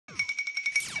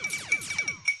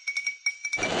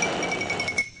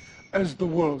As the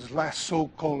world's last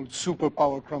so-called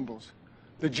superpower crumbles,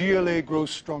 the GLA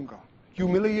grows stronger,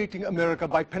 humiliating America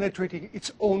by penetrating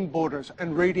its own borders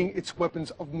and raiding its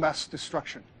weapons of mass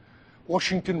destruction.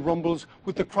 Washington rumbles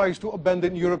with the cries to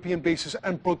abandon European bases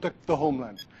and protect the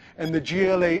homeland, and the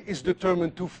GLA is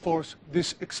determined to force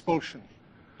this expulsion.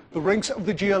 The ranks of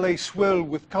the GLA swell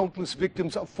with countless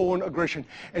victims of foreign aggression,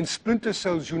 and splinter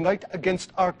cells unite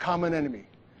against our common enemy.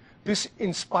 This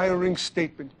inspiring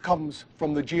statement comes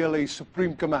from the GLA's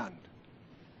Supreme Command.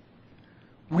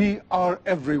 We are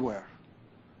everywhere.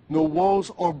 No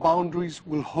walls or boundaries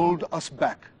will hold us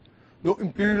back. No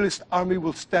imperialist army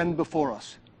will stand before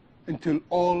us until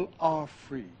all are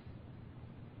free.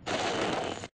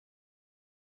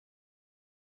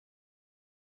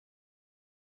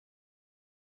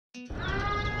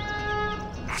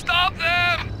 Stop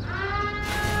them!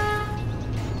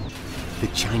 The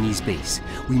Chinese base.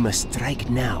 We must strike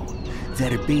now.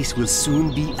 Their base will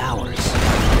soon be ours.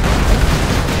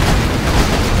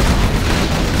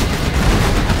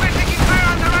 We're taking fire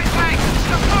on the right flank!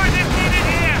 Support is needed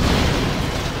here!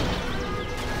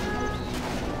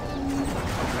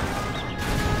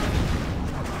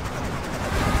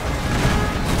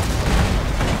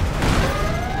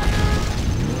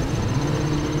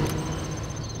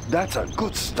 That's a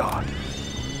good start.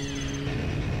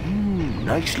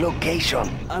 Nice location.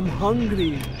 I'm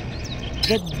hungry.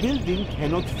 That building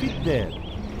cannot fit there.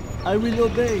 I will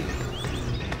obey.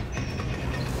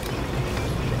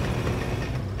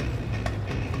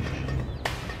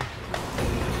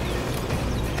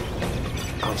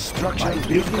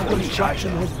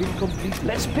 Construction has been completed.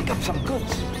 Let's pick up some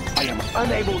goods. I am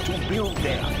unable to build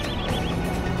there.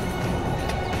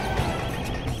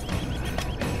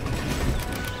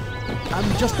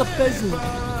 I'm just a peasant.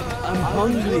 I'm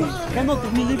hungry. Cannot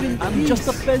we live in peace? I'm just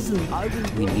a peasant.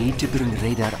 We need to bring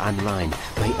radar online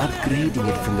by upgrading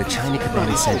it from the China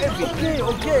Command Center.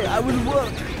 Okay, I will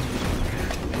work.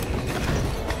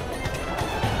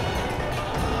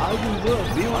 I will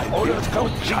work. Orders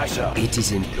come, China. It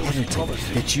is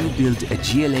imperative that you build a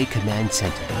GLA Command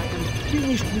Center.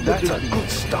 Finished with That's a good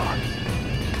start.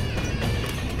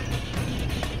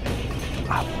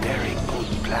 A very good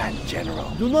plan, General.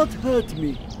 Do not hurt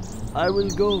me. I will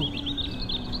go.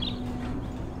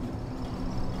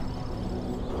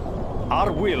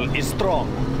 Our will is strong,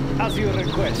 as you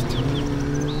request.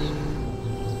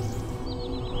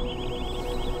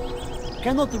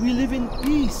 Cannot we live in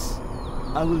peace?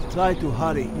 I will try to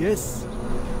hurry, yes.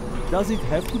 Does it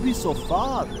have to be so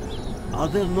far? Are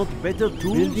there not better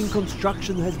tools? Building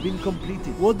construction has been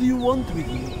completed. What do you want with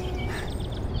me?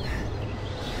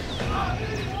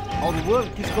 Our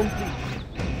work is complete.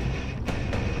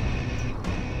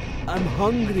 I'm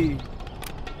hungry.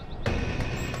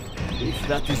 If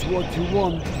that is what you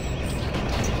want.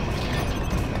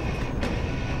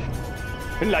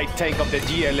 Light tank of the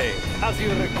GLA, as you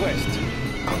request.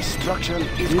 Construction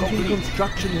is Building complete.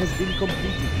 construction has been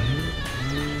completed.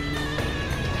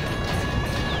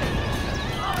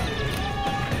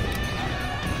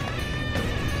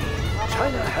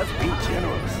 China has been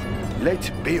generous. Let's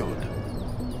build.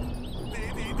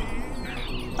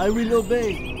 I will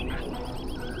obey.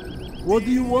 What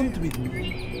do you want with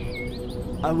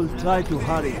me? I will try to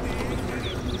hurry.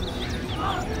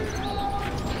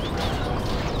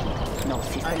 No,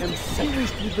 I am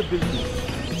finished with the building.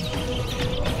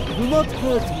 Do not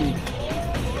hurt me.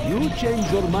 You change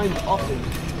your mind often.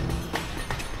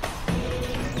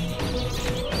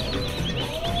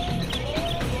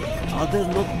 Are there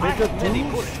not better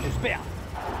tools?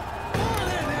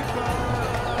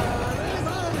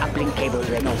 Uplink cable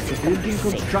ready. System Building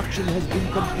safe. construction has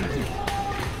been completed.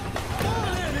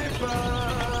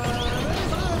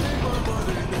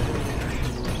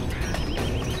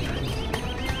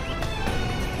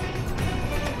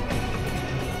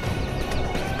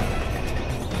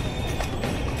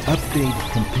 Upgrade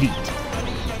complete.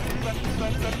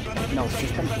 No,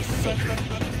 system is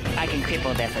safe. I can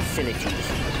cripple their facilities.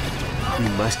 We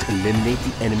must eliminate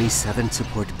the enemy's southern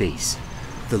support base.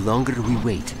 The longer we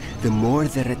wait, the more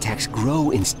their attacks grow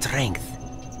in strength.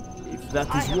 If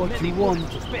that is what you want.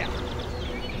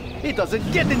 It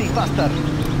doesn't get any faster.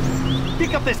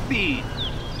 Pick up the speed.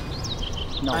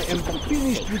 No, I am system is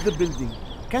finished safe. with the building.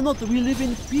 Cannot we live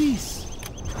in peace?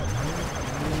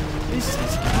 This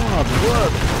is hard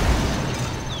work.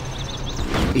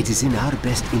 It is in our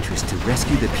best interest to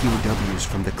rescue the POWs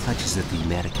from the clutches of the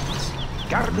Americans.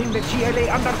 Guarding the GLA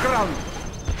underground.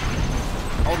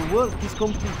 Our work is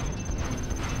complete.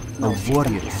 A No, system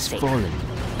warrior is has safe. fallen.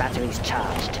 Batteries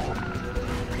charged.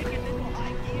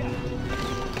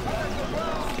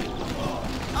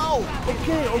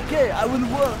 Okay, I will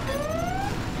work.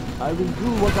 I will do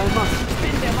what I must.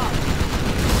 Spin them up.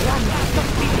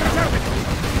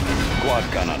 Quad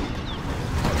cannon.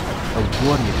 A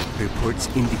warning. Reports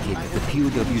indicate that the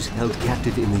POWs held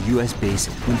captive in the U.S. base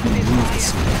will be moved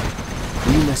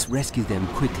soon. We must rescue them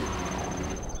quickly.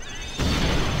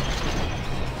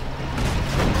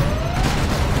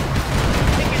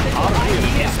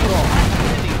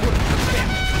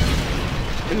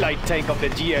 Light tank of the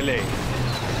GLA.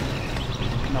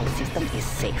 No system is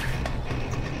safe.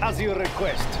 As you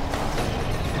request.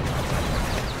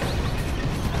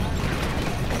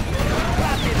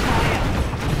 Rapid fire.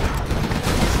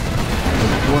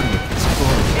 A warrior is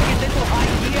falling. Take it into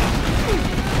high gear.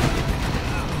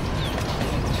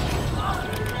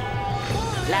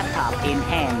 Laptop in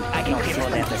hand. I can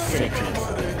cripple their facilities.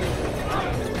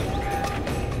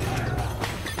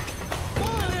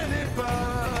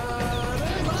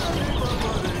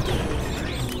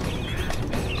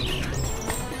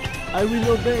 I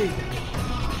will obey.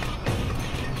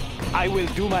 I will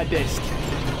do my best.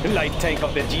 Light tank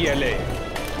of the GLA.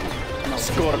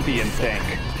 Scorpion tank.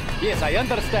 Yes, I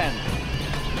understand.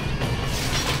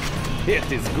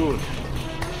 It is good.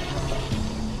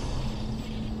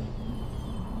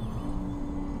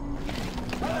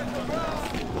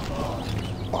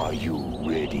 Are you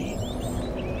ready?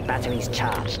 Batteries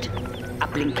charged.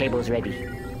 Uplink cables ready.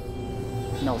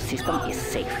 No system is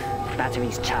safe.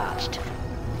 Batteries charged.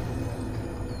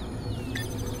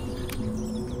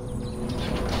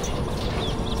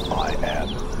 I am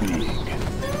big.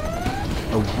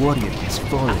 A warrior has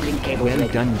fallen. Uplink cable Well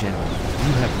ready. done, General.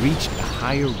 You have reached a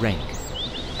higher rank.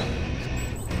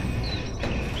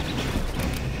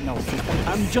 No system is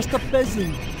I'm just a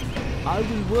peasant. I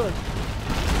will work.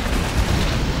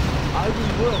 I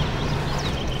will work.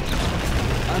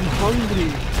 I'm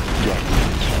hungry.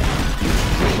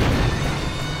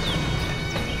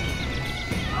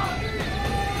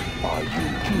 Are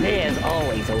you There's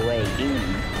always a way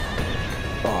in.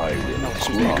 I will.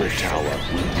 Speaker tower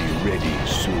will be ready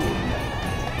soon.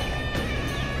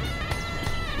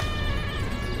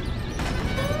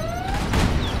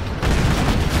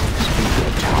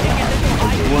 Speaker tower. A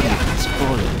warrior has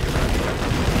fallen.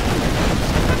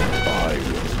 I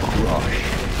will crush.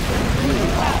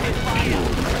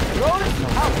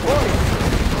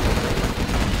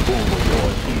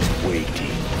 Overlord is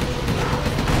waiting.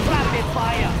 Rapid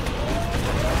fire.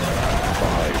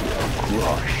 I will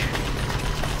crush.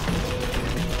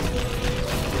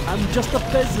 I'm just a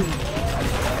peasant.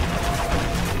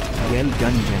 Well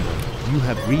done, General. You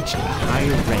have reached a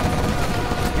higher rank.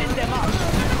 Spin them up.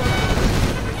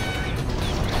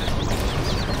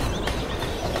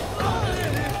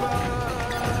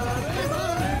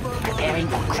 Preparing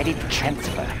for credit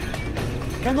transfer.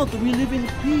 Cannot we live in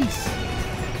peace?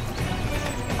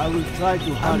 I will try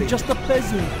to hurry. I'm just a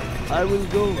peasant. I will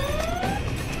go.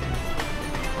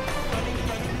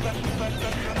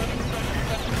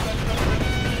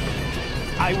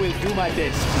 I will do my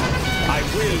best. I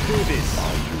will do this.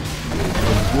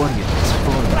 A warrior has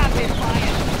fallen. Rapid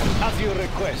fire. As you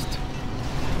request.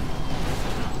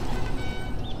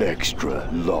 Extra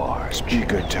large.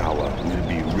 Speaker tower will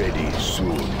be ready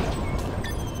soon.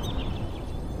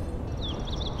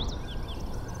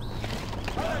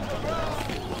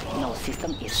 No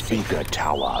system is safe. Speaker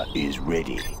tower is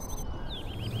ready.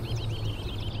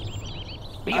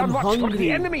 Be I'm on watch for hungry.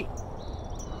 the enemy!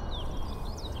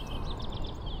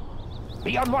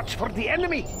 Be on watch for the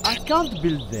enemy! I can't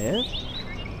build there.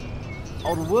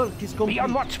 Our work is complete. Be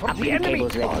on watch for the Uplink enemy!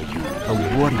 cables ready. Are you?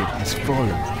 A warrior has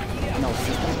fallen. No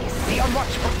system is safe. Be on watch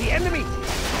for the enemy!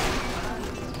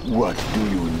 What do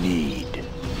you need?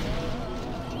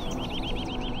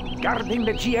 Guarding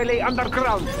the GLA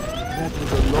underground! That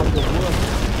is a lot of work.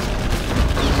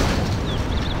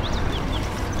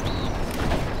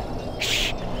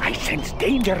 Shh! I sense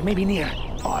danger may be near.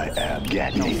 I am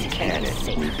Gatling cannon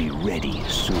will be ready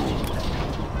soon.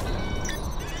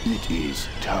 It is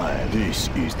time. This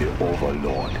is the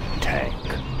Overlord tank.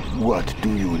 What do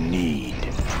you need?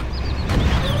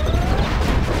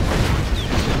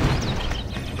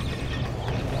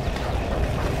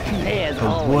 There's A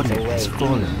always warrior a way has in.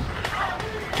 fallen.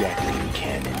 Gatling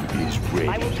cannon is I will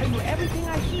ready. tell you everything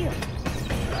I hear.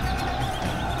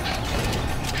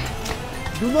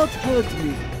 Do not hurt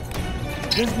me.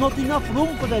 There's not enough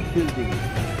room for that building.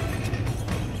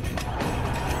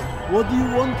 What do you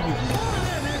want with me?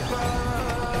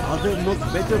 Are there not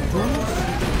better tools?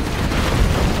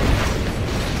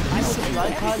 This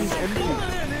supply car is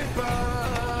empty.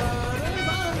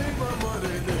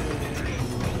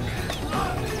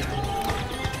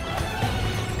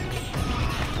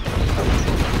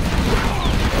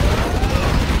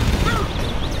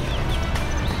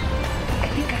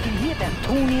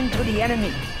 to the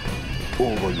enemy.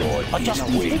 Overlord is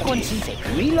Adjusting waiting. frequency.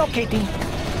 Relocating.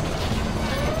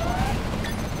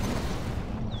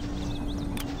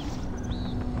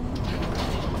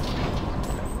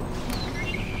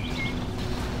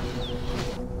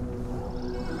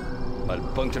 I'll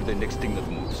puncture the next thing that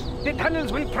moves. The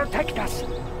tunnels will protect us.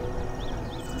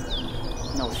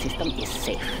 No system is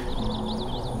safe.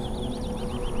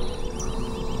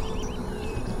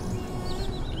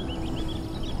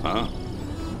 Huh?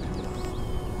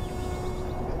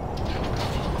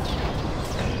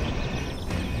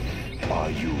 Are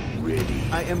you ready?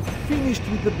 I am finished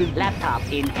with the building. Laptop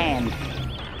in hand.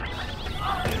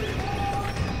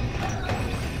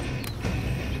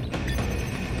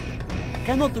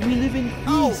 Cannot we live in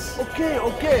peace?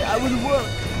 Oh, okay, I will work.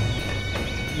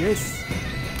 Yes.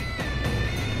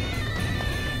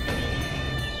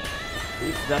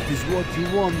 If that is what you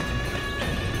want.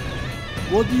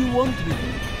 What do you want with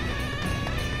me?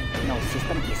 No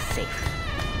system is safe.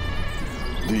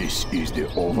 This is the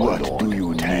Overlord. What do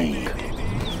you need?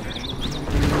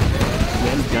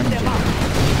 Well done, General.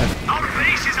 Our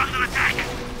base is under attack.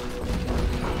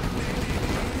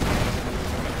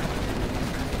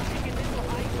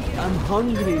 I'm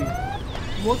hungry.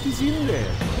 What is in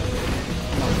there?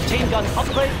 Chain gun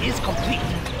upgrade is complete.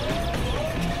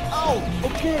 Oh,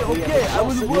 okay, I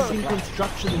will work. Building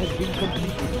construction has been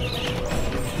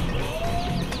completed.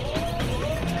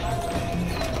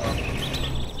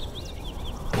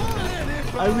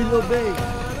 I will obey.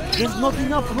 There's not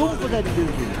enough room for that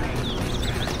building.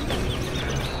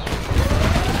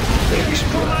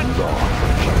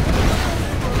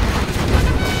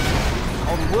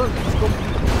 Our work is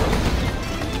complete.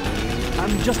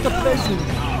 I'm just a peasant.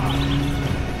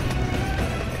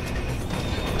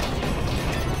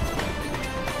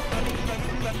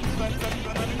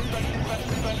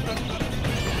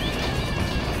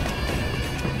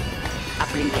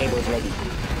 Uplink cables ready.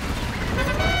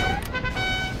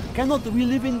 Cannot we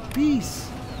live in peace?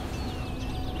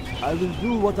 I will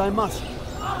do what I must.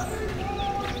 I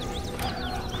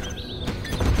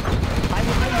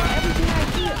will bring you everything I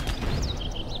hear.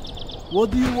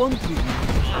 What do you want with me?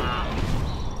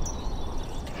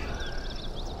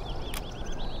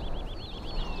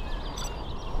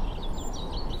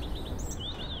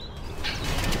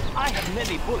 I have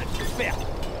many bullets to spare.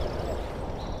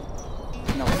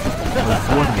 No system.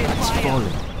 Our warrior has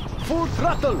fallen. Full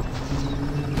throttle.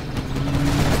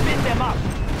 Spin them up.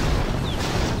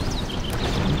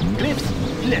 Clips,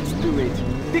 let's do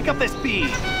it. Pick up the speed.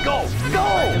 Go,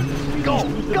 go, go,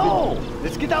 go.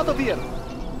 Let's get out of here.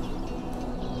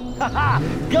 Haha,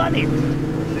 got it.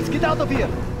 Let's get out of here.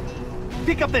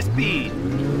 Pick up the speed.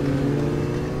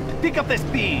 Pick up the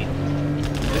speed.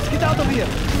 Let's get out of here.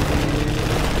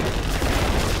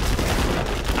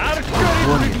 Our courage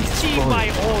will be seen by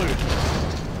all.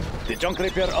 The junk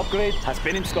repair upgrade has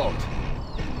been installed.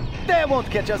 They won't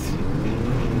catch us.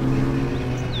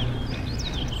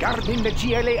 Guarding the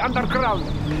GLA underground.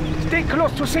 Stay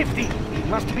close to safety.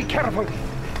 Must be careful.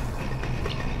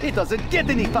 It doesn't get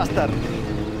any faster.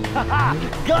 Haha,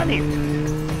 got it.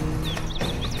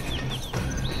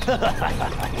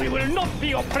 We will not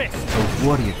be oppressed. Our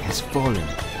warrior has fallen.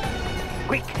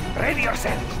 Quick, ready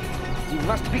yourself. You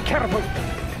must be careful.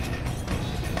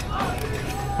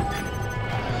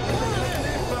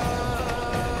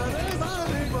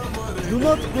 Do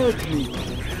not hurt me.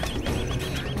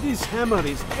 This hammer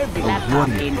is heavy. Our Laptop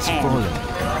warrior in has hand. fallen.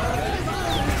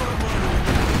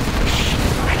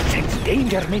 I sense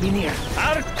danger may be near.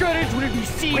 Our courage will be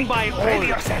seen Quick, by all. ready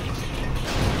yourself.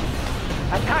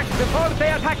 Attack before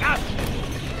they attack us.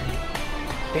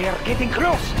 They are getting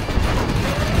close.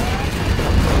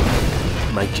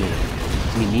 My general,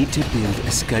 we need to build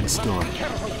a scud storm.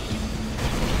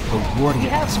 Our warrior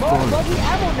has fallen.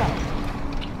 ammo now.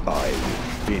 I will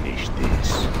finish this.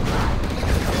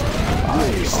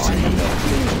 I see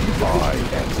nothing. I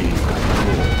am in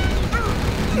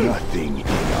control. Nothing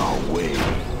in our way.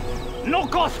 No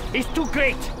cost is too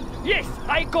great. Yes,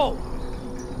 I go.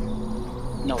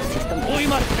 No system We is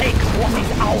must take what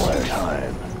is ours.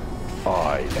 Time.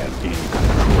 I am in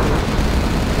control.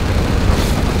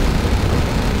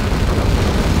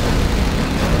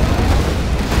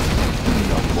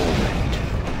 In a moment.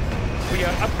 We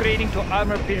are upgrading to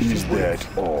armor-piercing Is bullets.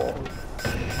 that all?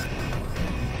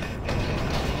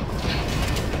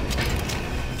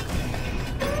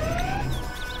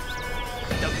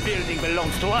 The building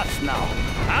belongs to us now.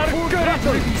 Our courage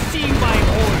will be seen by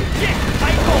all. Yes,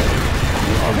 I go.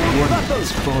 Our warrior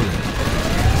has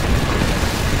fallen.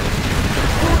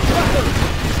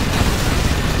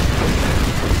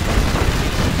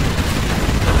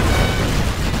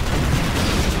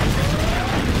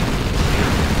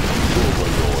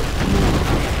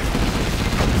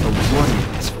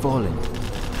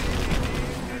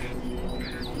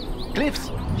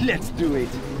 Cliffs, let's do it.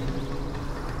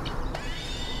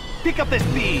 Pick up the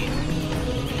speed.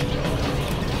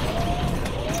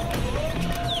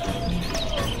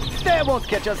 They won't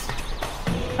catch us.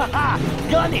 Haha,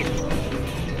 got it.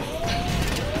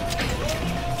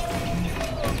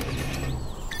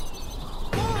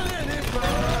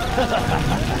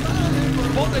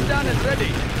 Bolted down and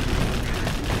ready.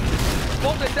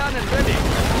 Bolted down and ready.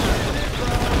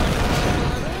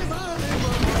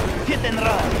 Hit and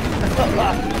run.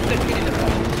 Let's get in the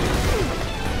front.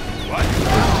 What?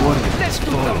 Let's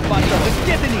do some fun. Let's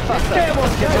get any faster. They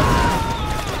won't catch us.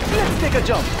 Let's take a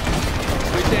jump.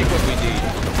 We take what we need.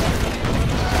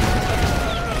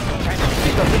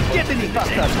 It doesn't get any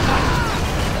faster.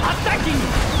 Attacking!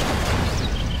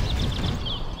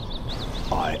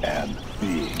 I am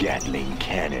the Gatling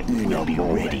cannon will be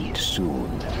ready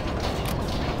soon.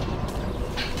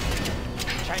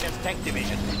 China's tank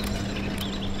division.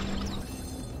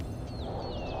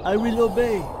 I will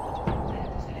obey.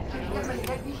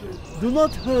 Do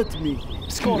not hurt me.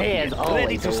 There's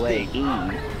always a way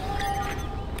in.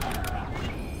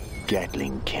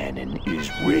 Gatling cannon is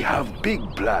ready. We have big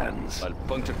plans. I'll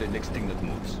puncture the next thing that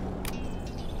moves.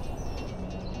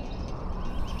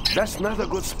 That's not a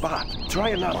good spot. Try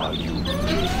another. Are you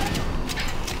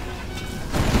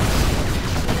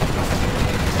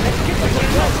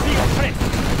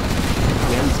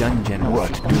Well done, General.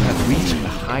 What You have reached a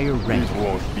higher rank. It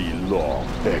won't be long.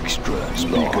 Extra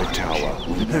speaker tower.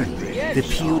 Hurry. The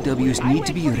POWs need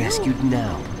to be rescued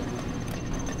now.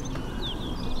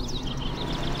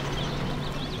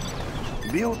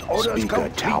 Build orders. Speaker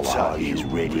tower is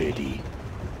ready.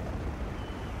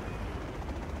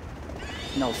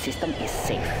 No system is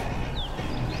safe.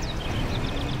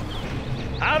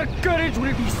 Our courage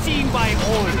will be seen by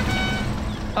all.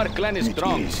 Our clan is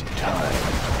strong. It is time.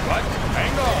 What?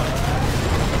 Hang on.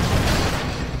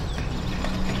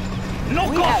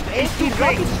 No cost is too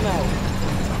great.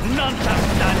 None shall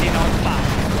stand in our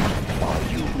path. Are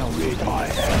you ready? I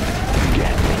am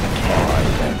Gatling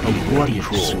cannon. A warrior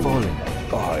has fallen.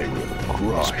 I will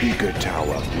crush. Speaker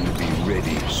tower will be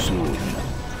ready soon.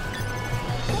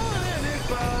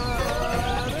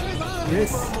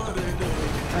 Yes.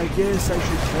 I guess I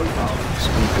should help out.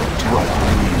 Speaker tower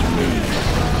need.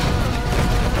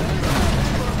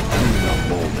 In a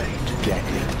moment,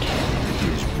 Gatling cannon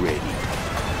is ready.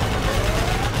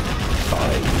 I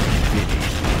will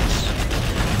finish this.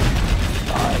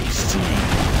 I see.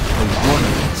 A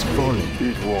warrior has fallen.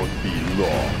 It won't be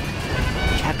long.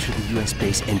 Capture the US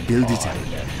base and build it up.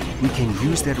 We can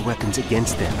use their weapons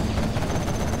against them.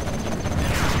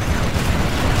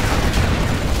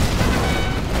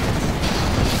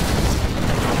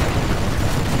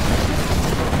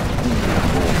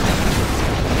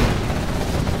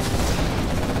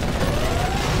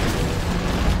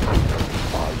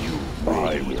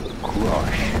 I will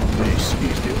crush. This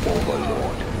is the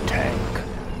Overlord tank.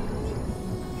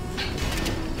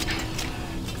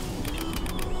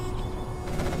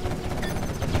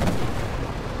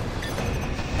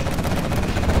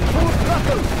 Full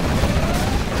throttle!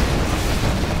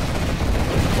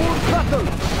 Full throttle!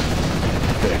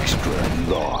 Extra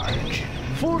large.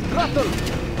 Full throttle!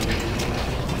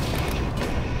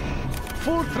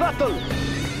 Full throttle!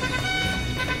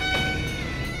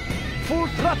 Full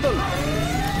throttle!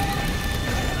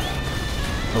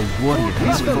 A warrior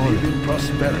has fallen. In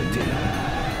prosperity.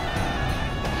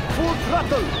 Full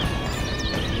throttle!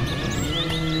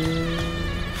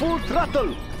 Full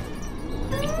throttle!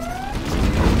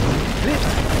 Lift!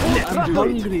 Full I'm throttle!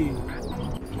 hungry.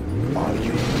 Are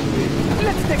you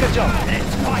Let's take a jump!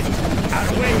 Let's fight! Our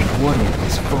way! A warrior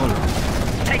has fallen.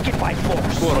 Take it by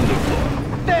force! Four on the floor.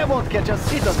 They won't catch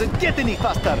us! It doesn't get any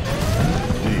faster!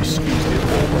 This is the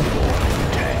Overlord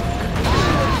tank.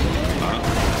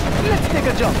 Let's take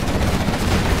a jump!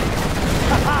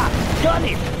 Haha! Got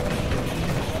it!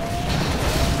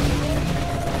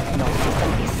 No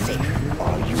system is safe.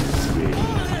 Are you ready?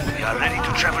 We are ready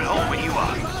to travel home when you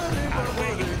are.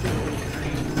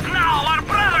 Now our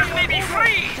brothers may be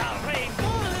free!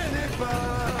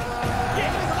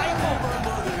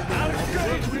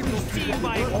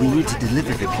 We need to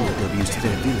deliver the POWs to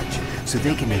their village so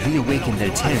they can reawaken their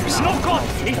terrors. No cost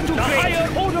is too great! Higher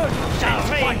orders shall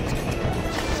fight!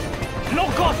 No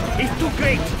cost is too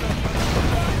great!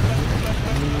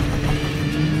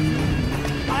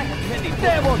 I have many.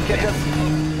 They won't catch us!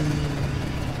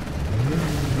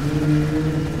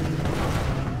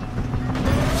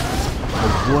 A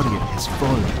warrior has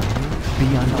fallen.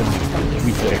 Beyond them,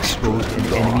 we have exposed an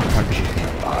enemy target.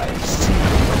 I see.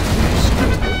 This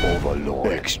is the Overlord.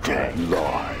 Extra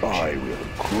large. I will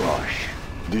crush.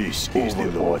 This is the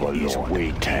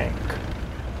Overlord tank.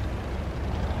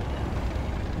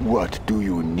 What do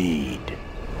you need?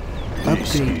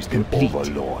 This Upgrade is the complete.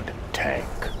 Overlord tank.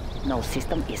 No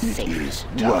system is safe.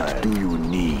 What do you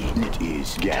need? It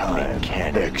is Gatling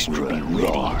cannon extra will be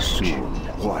ready soon.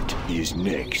 What is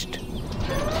next?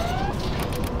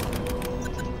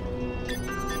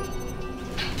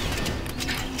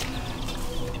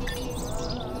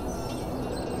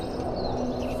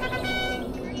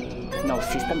 No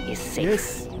system is safe.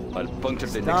 Yes. I'll puncture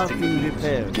the next thing that Starting moves.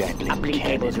 repairs. Gatling Uplink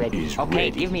cable's cannon ready. is Okay,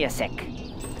 ready. give me a sec.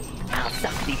 I'll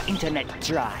suck the internet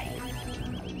dry.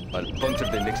 I'll puncture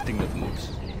the next thing that moves.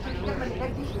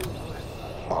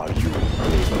 Are you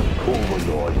ready?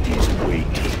 Overlord is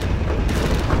waiting.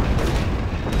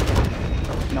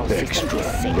 No system Extra is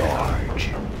safe. large.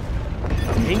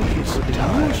 Thank you for the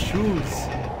new shoes.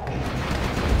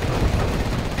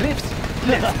 Clips,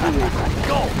 let's do it.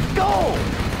 Go, go!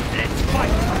 Let's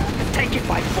fight. Take it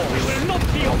by force. We will not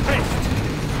be oppressed.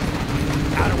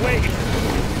 Our way.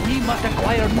 We must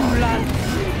acquire new land.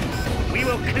 We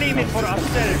will claim it for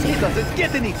ourselves. It doesn't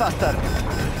get any faster.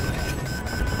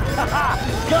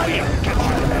 Got him!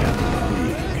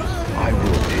 I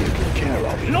will take care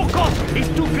of it. No cost is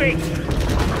too great.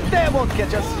 They won't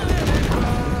catch us.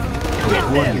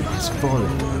 A warrior has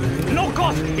fallen. No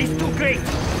cost is too great.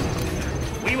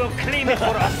 We will claim it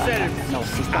for ourselves. No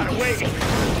system Our is way.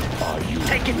 safe. Are you?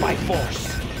 Take it by force.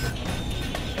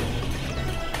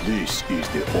 This is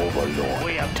the Overlord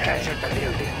We have tank. captured the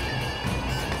building.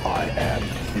 I am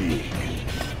big.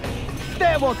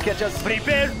 They won't catch us.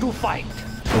 Prepare to fight.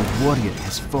 A warrior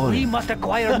has We fallen. must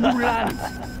acquire new land.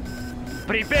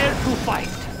 Prepare to fight.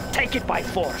 Take it by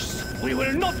force. We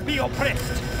will not be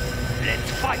oppressed.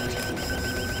 Let's fight.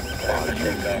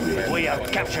 We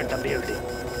have captured the building.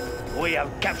 We have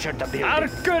captured the building. Our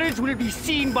courage will be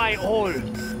seen by all.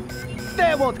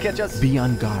 They won't catch us. Be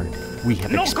on guard. We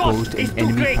have No exposed cost is an too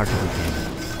enemy great. part of the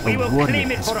tank. We A will warrior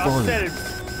claim it has for fallen.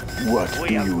 ourselves. What We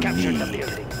do have you captured the need?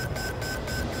 building.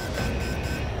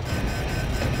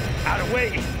 Our way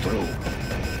is through.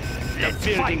 The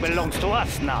building belongs to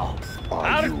us now.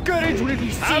 Our courage will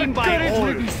be seen by all.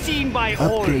 Will be seen by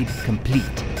all. Upgrade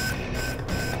complete.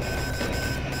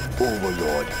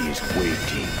 Overlord is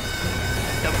waiting.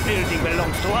 The building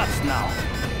belongs to us now.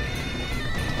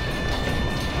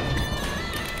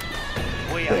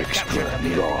 We have Extra captured the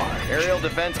building. large. Aerial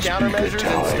defense Speaker countermeasures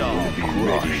tower installed. will be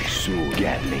ready soon.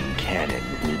 Gatling cannon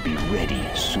will be ready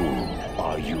soon.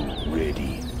 Are you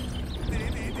ready?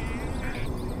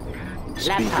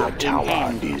 Speaker Laptop in tower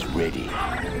hand. is ready.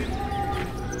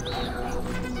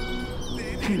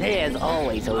 There's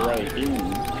always a way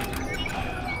in.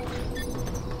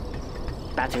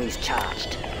 Batteries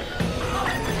charged.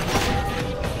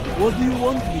 What do you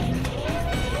want me?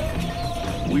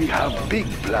 We have big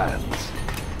plans.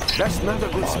 That's not a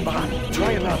good spot.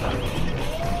 Try another.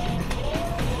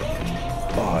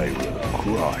 I will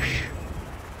crush.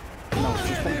 No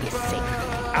system is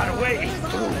safe. Our way is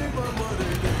through.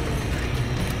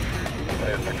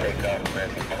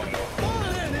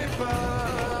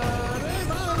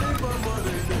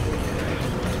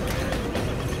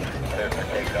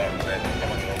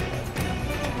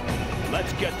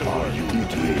 Let's get to work.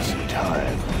 It is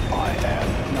time. I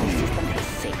am No big. system is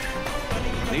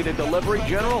safe. Need a delivery,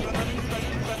 General?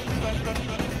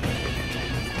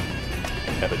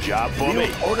 Have a job for me?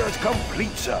 Orders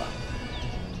complete, sir.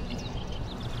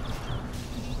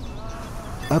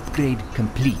 Upgrade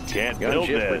complete. Can't build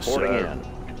Gunship this, reporting sir.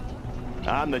 in.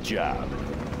 On the job.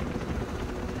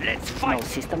 Let's fight. No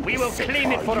system We is will safe.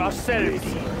 claim it for ourselves.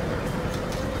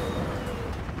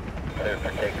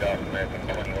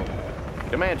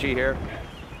 Comanche here.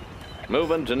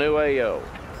 Moving to new AO.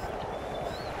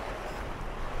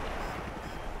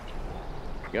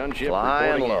 Gunship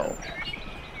Flying reporting low. in.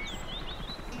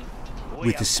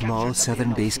 With the small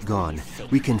southern base gone,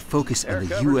 we can focus on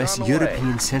the U.S.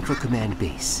 European Central Command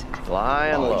base.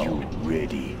 Flying Are low. you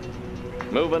ready?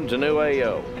 Moving to new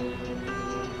AO.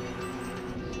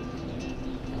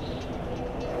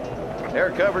 Air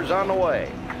cover's on the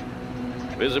way.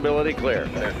 Visibility clear.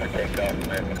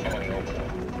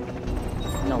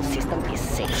 No system is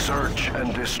safe. Search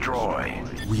and destroy.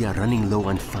 We are running low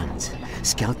on funds.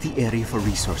 Scout the area for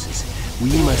resources. We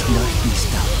must not be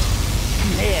stopped.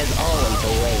 There's always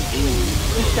a way in.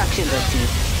 Instructions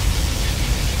received.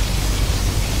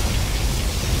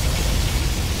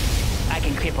 I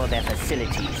can cripple their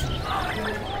facilities.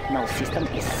 No system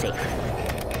is safe.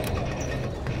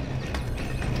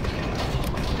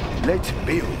 Let's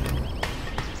build.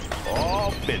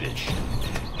 All finished.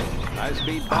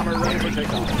 High-speed bomber ready for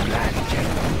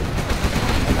takeoff.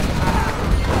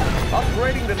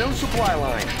 Upgrading the new supply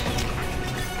line.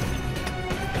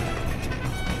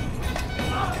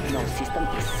 No system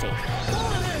is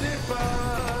safe.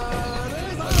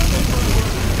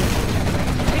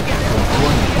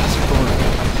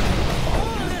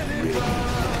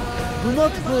 Do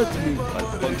not hurt me.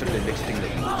 I've punctured the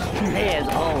extinguisher. There's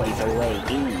always a way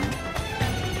in.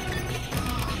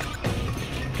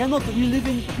 Cannot we live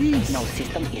in peace? No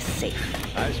system is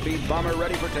safe. High-speed bomber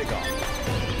ready for takeoff.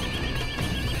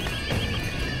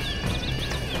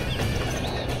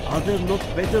 Are there not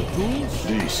better tools?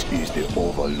 This is the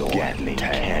Overlord. Gatling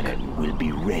cannon will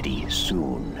be ready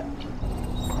soon.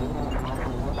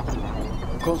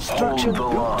 Construction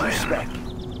built to spec.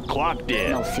 Clocked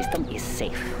in. No system is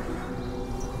safe.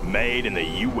 Made in the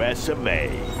US of A.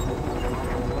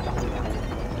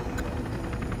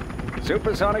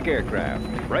 Supersonic aircraft.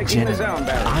 Breaking the sound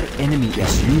General, barrier. our enemy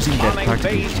is using that Bombing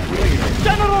particle base cannon. clear.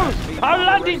 General! Our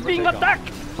land is being attacked!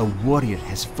 A warrior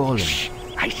has fallen.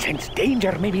 I sense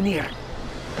danger may be near.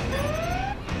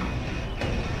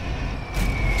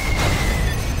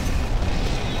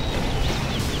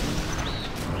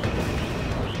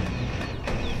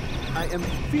 I am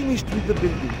finished with the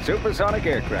building. Supersonic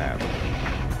aircraft.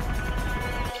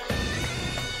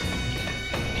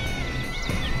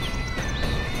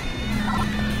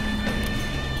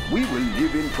 We will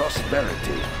live in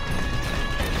prosperity.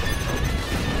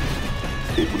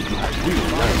 It would look real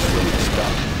nice when it's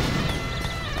done.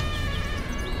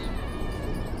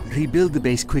 Rebuild the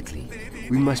base quickly.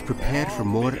 We must prepare for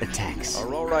more attacks.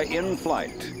 Aurora in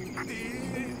flight.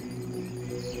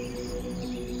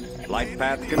 Flight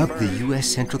path Up confirmed. the U.S.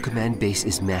 Central Command base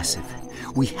is massive.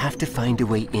 We have to find a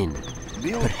way in.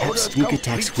 Perhaps sneak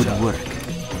attacks would work.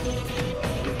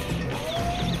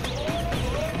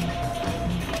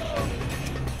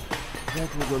 That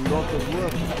was a lot of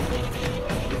work.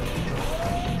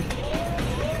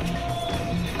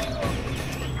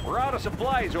 We're out of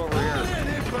supplies over here.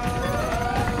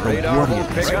 A Radar warrior won't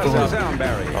has pick us the fallen. sound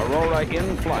barrier. Aurora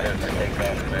in flight.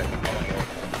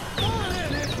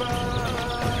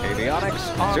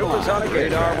 Avionics supersonic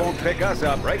radar won't pick us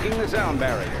up. Breaking the sound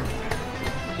barrier.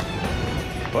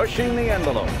 Pushing the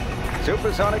envelope.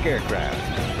 Supersonic aircraft.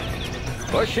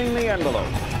 Pushing the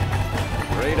envelope.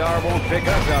 Radar won't pick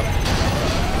us up.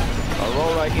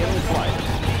 Aurora in flight.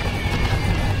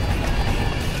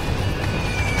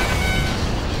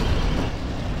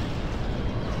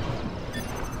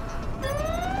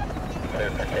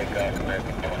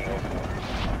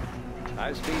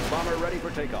 High-speed bomber ready for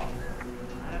takeoff.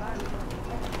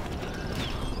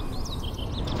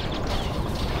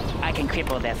 I can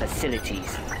cripple their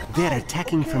facilities. They're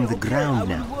attacking from the ground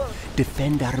now.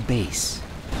 Defend our base.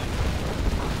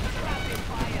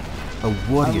 A I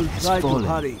warrior will has try to fallen.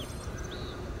 hurry.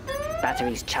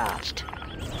 Batteries charged.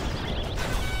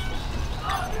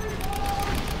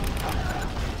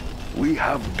 We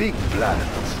have big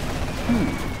plans.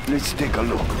 Let's take a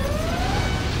look.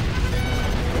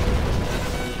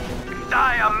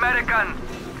 Die, American!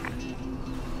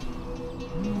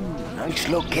 Nice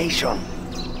location.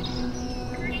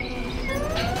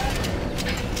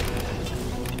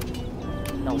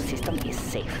 No system is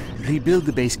safe. Rebuild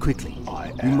the base quickly.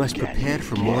 We must prepare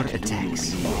for more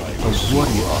attacks. A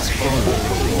warrior has fallen.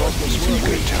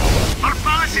 Our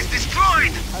palace is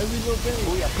destroyed! I will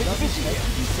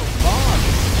obey.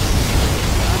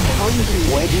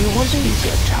 Where do you want to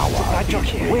bigger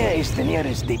tower? Where is the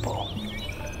nearest depot?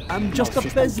 I'm just No a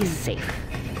system is peasant. safe.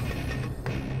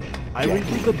 I will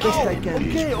do the best I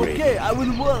can. Okay, I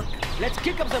will work. Let's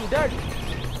kick up some dirt!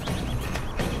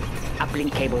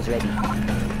 Uplink cables ready.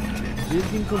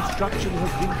 Building construction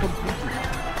has been completed.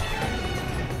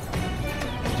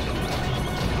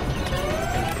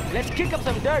 Let's kick up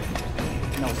some dirt!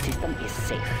 No system is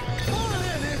safe.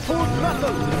 Full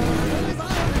throttle!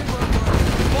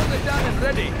 Hold it down and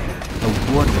ready! A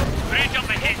warrior. Range up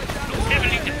ahead!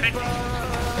 Heavily defended!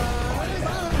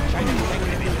 China's tank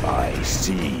division. I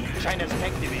see. China's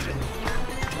tank division.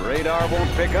 Radar won't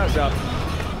pick us up.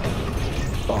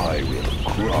 I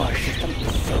will crush. System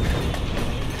is safe.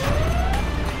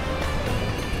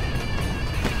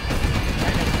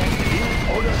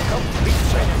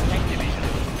 China's tank division.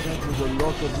 That was a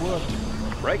lot of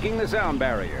work. Breaking the sound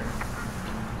barrier.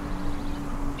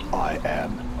 I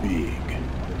am big.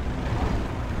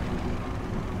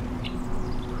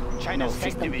 China's tank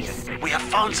system is division. safe. We have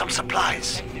found some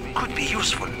supplies. Could be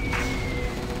useful.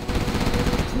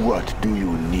 What do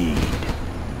you need?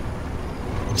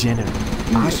 General,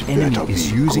 our This better enemy is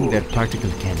be using good. that particle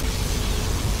cannon.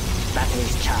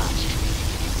 Batteries charged.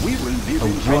 We will live A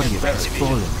in warrior has prosperity.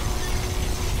 fallen.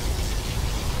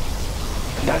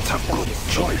 That's a good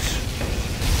choice.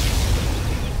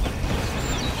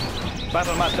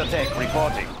 Battlemaster Tech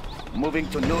reporting. Moving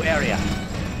to new area.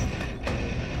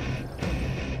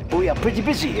 We are pretty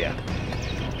busy here.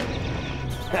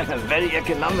 Very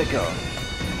economical.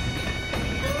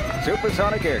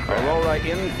 Supersonic aircraft. Aurora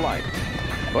in flight.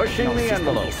 Pushing No the system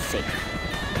envelope. is safe.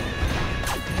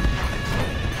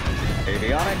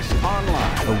 Avionics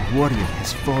online. A warrior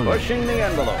has fallen. Pushing the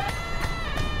envelope.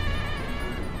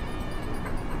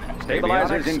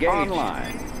 Stabilizers engaged.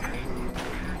 Online.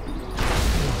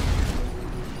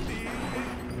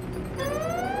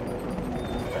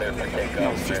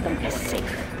 No system is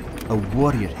safe. A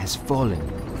warrior has fallen.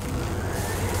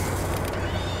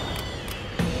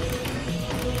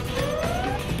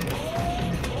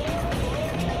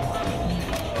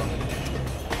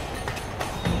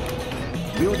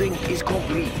 Building is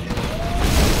complete.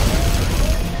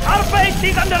 Our base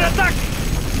is under attack!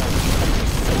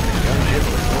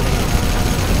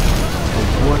 A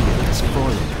warrior has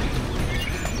fallen.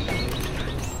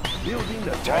 Building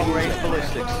the long-range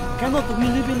ballistics. Cannot we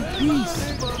live in peace?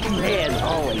 There's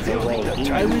always a way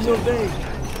in. I will obey.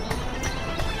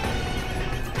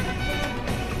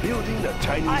 Building the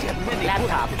Chinese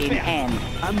Laptop in hand.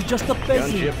 I'm just a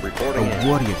peasant. Gunship reporting A in.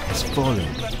 warrior has fallen.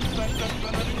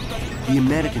 The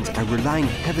Americans are relying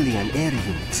heavily on air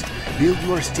units. Build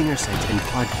more Stinger sights and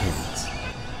pod cannons.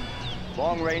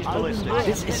 long-range I will ballistics. work.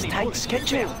 This is tight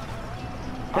schedule.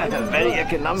 I will Very work.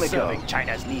 economical. Serving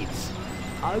China's needs.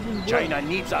 I will work. China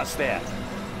needs us there.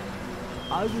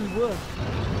 I will work.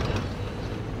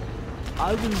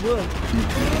 I will work.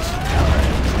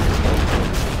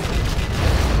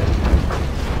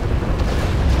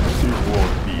 It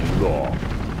won't be long.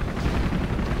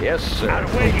 Yes, sir. Our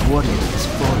way! A warrior has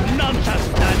fallen. None shall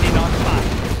stand in our path!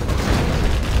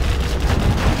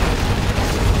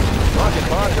 Rocket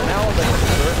pods are now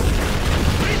available, sir.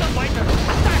 Freedom fighters,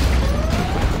 attack!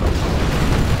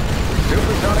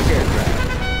 Supersonic aircraft.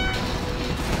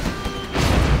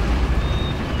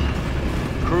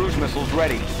 Cruise missiles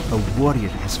ready. A warrior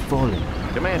has fallen.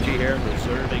 Comanche here.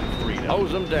 Preserving freedom.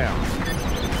 Hose them down.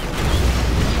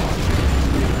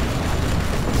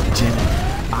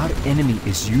 General, our enemy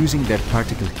is using their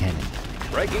particle cannon.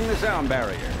 Breaking the sound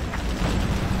barrier.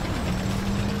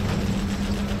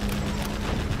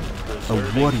 A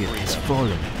warrior has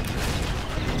fallen.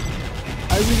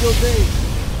 I will obey.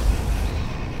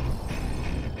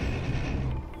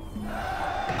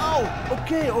 Oh,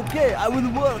 okay, I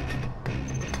will work.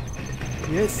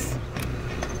 Yes.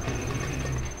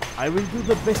 I will do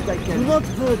the best I can. Do not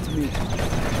hurt me.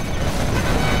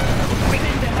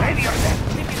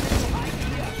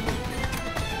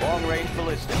 Long-range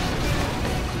ballistics.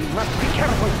 We must be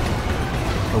careful.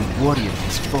 A warrior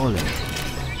has fallen.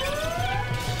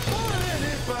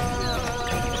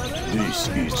 This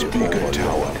is the bigger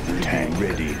tower. Tank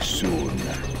ready soon.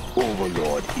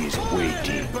 Overlord is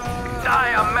waiting.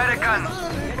 Die, American!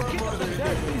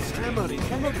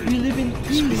 Cannot we live in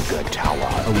peace? Bigger tower.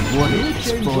 A warrior You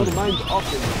has change your fallen. mind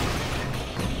often.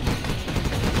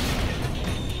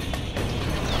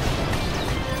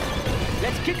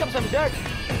 Let's kick up some dirt.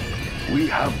 We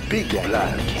have big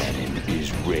plan. Cannon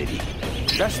is ready.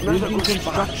 That's not a Building good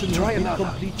spot. construction Try has been another.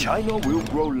 completed. China will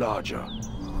grow larger.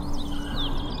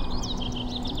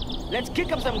 Let's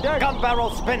kick up some dirt. Gun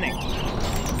barrel spinning.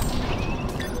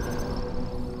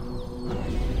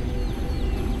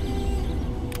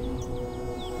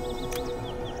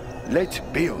 Let's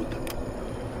build.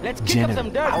 Let's kick up General, some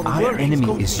dirt. our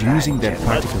enemy is using their Let's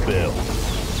particle cannon. build.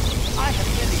 I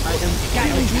am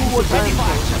Really do what I am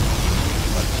told.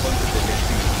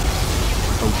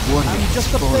 A warrior I'm has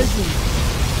just a fallen. peasant.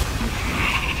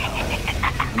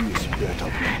 This better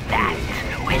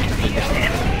be.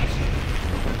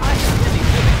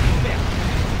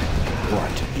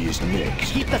 What is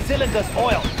next? Keep the cylinders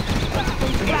oiled.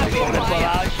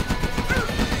 Barrage.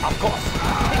 Of course.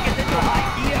 Take it into high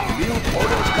gear. Build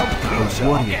orders complete. A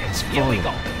warrior has Here we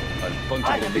fallen. go.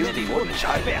 I am ready for the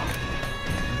China.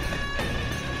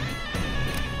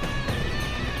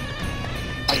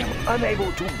 I am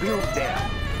unable to build there.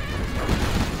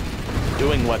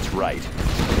 Doing what's right.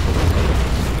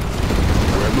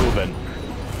 We're moving.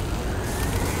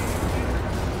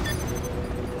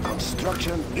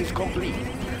 Construction is complete.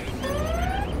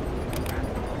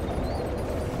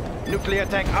 Nuclear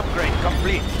tank upgrade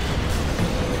complete.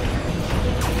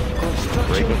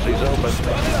 Construction Frequencies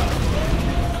open.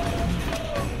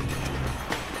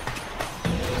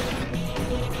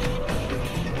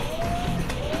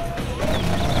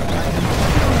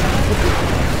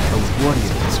 A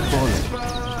warrior has fallen.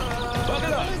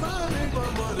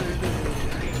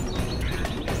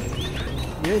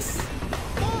 Yes.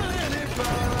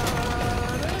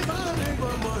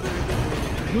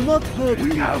 Do Do not hurt We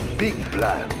me. have big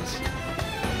plans.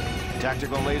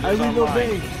 Tactical lasers I will online.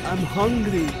 obey. I'm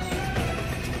hungry.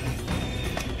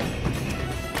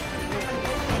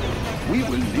 We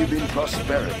will live in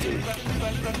prosperity.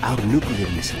 Our nuclear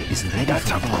missile is ready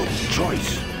That's for a good launch.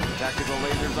 choice. Tactical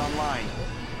lasers online.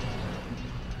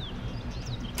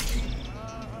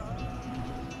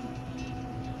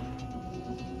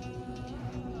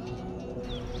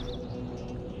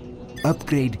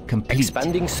 Upgrade complete.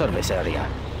 Expanding service area.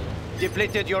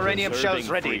 Depleted uranium Preserving shells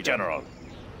ready, freedom. General.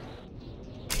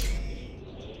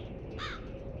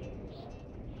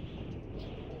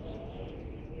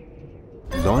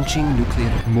 Launching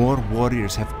nuclear. More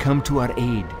warriors have come to our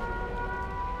aid.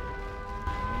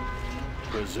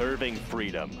 Preserving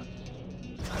freedom.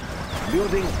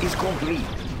 Building is complete.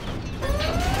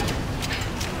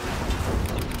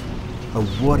 A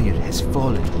warrior has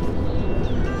fallen.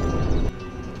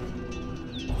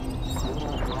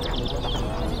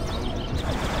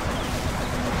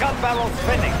 Gun barrels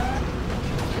spinning.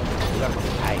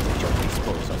 Eyes at your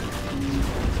disposal.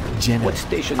 General, What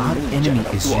station our moved, enemy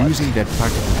General? is What? using that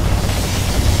particle.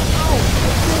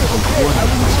 A warrior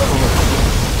has fallen.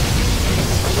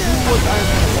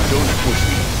 Don't push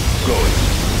me. Going.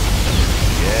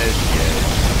 Yes, yes.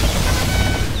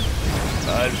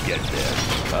 I'll get there.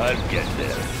 I'll get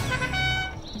there.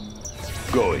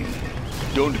 Going.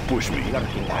 Don't push me.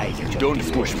 Lurking eyes at your Don't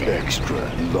disposal. push me. Extra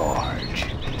large.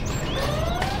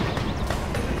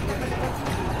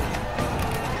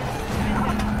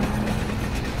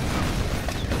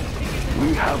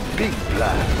 We have big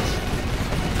plans.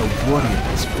 A warrior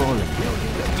has fallen.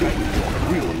 It will look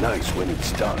real nice when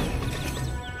it's done.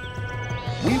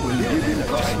 We will live in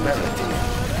prosperity.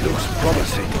 Looks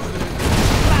promising.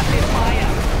 Rapid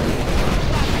fire!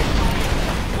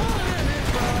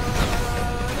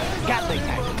 Gatling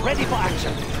tank, ready for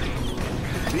action.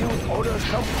 Field orders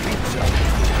complete, sir.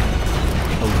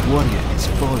 A warrior has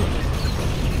fallen.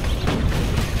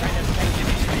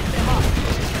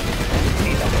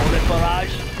 Need a bullet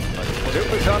barrage.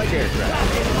 Supersonic aircraft.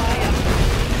 Rapid fire!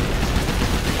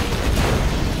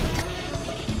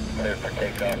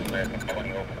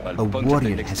 A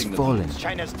warrior has fallen.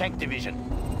 China's tank division.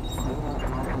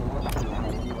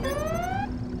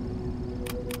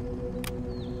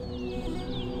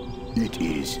 It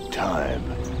is time.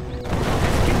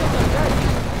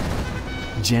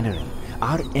 General,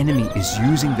 our enemy is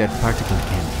using that particle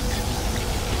cannon.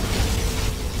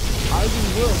 I will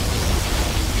work.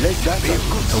 Let that be a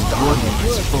good A start. warrior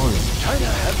has fallen. China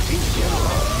have big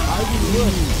general. I will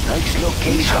work. Nice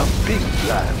location. We have big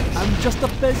plans. I'm just a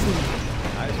peasant.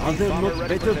 Are there not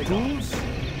better tools?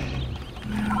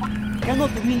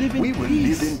 Cannot we live in We will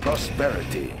peace? live in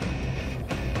prosperity.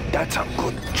 That's a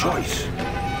good choice.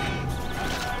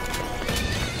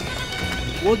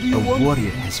 What do A you want? warrior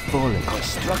has fallen.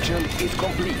 Construction is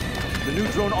complete. The new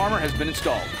drone armor has been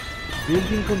installed.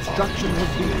 Building construction has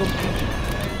been completed.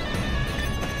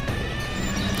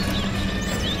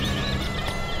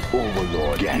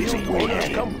 Overlord is orders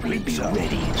complete, sir.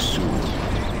 Ready soon.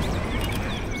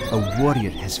 A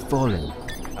warrior has fallen.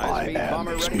 I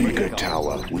am Speaker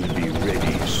Tower will be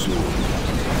ready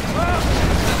soon.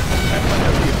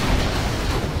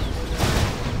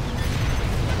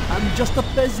 I'm just a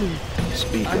peasant.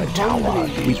 Speaker I'm Tower.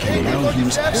 hungry. We can now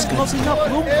use There's not Scud's enough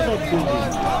room for that building.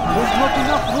 There's not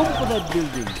enough room for that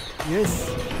building. Yes.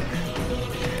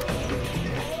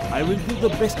 I will do the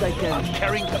best I can.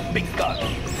 Carrying the big gun.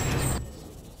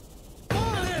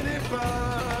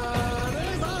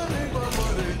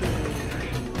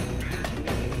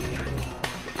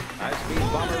 High-speed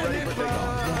bomber ready for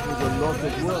takeoff. That was a lot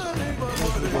of work.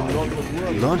 That was a lot of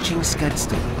work. launching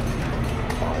Scudstone.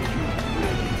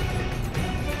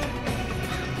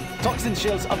 Toxin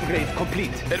shells upgrade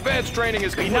complete. Advanced training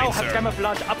is We complete, now have sir.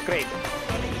 camouflage upgrade.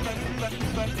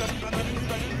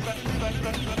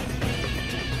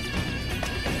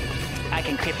 I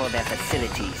can cripple their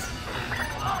facilities.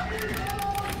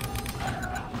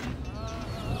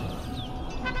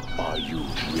 Are you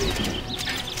ready?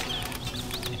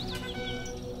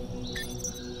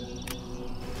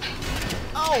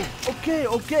 Oh,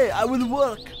 okay, I will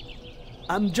work.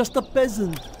 I'm just a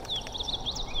peasant.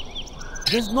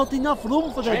 There's not enough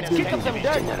room for that Kick up building. them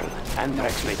dirt. General,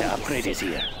 Anthrax Raider upgrade is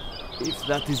here. If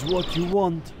that is what you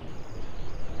want.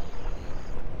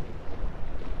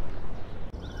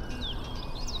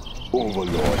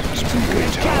 Overlord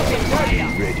Speaker Tower will be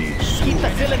ready soon. Keep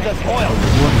the cylinders A oiled.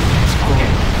 warrior has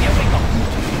fallen. Here we go.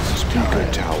 Speaker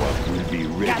Tower will be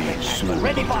ready Gatling tank, soon.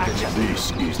 ready for action.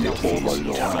 This is the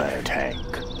Overlord tank.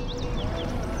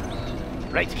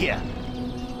 Right here.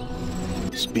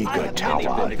 Speaker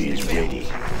tower is ready.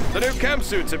 The new chem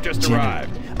suits have just General,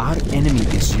 arrived. our enemy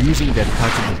is using their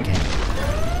particle cannon.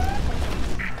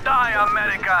 Die,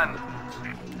 American!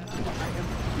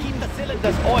 Keep the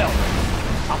cylinders oiled.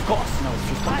 Of course. No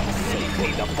system is safe.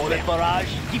 Need the bullet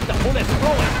barrage. Keep the bullets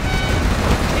flowing.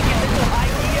 Take it into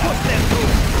high gear. Push them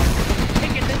through.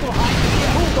 Take it into high gear.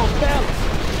 Move those bells.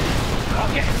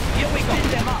 Okay, here we go.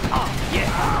 Spin them up.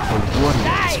 Yeah. A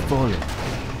warrior has fallen.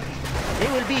 They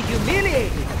will be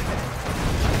humiliated.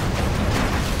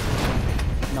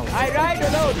 No. I ride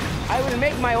alone. I will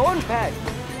make my own path.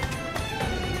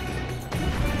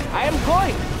 I am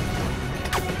going.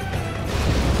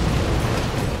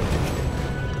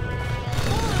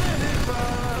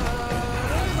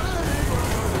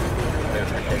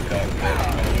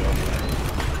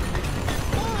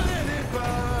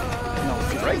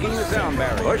 Breaking the sound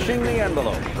barrier. Pushing the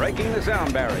envelope. Breaking the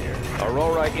sound barrier.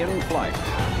 Aurora in flight.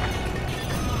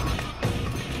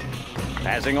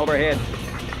 Passing overhead.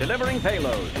 Delivering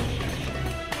payload.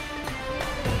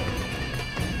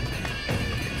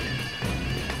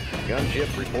 Gunship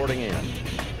reporting in.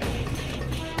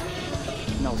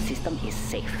 No system is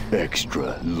safe.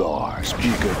 Extra large.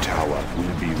 Speaker tower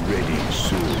will be ready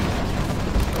soon.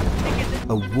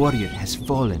 A warrior has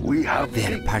fallen. We have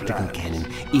their big particle plans. cannon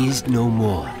is no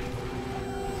more.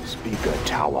 Speaker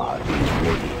tower is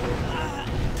ready.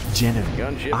 General,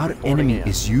 Gunship our reporting enemy in.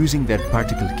 is using their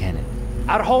particle cannon.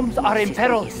 Our homes are in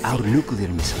peril. Our nuclear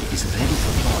missile is ready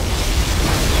for launch.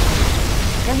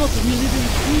 Cannot we live in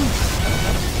peace?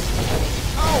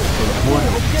 The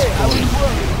warrior has Okay, I will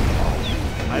fallen. work.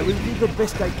 I will do the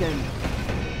best I can.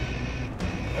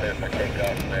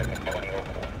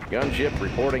 Gunship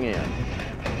reporting in.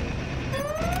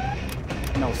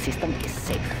 No system is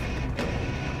safe.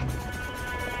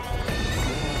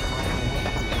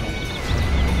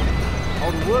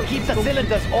 Our work Keep is the complete.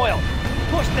 cylinders oiled.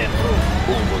 Push them through.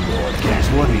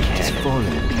 The warrior has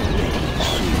fallen.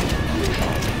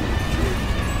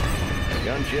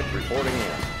 Gunship reporting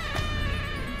in.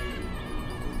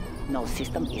 No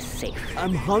system is safe.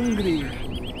 I'm hungry.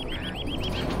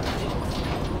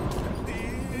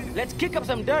 Let's kick up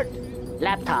some dirt.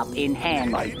 Laptop in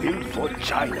hand. I built for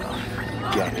China.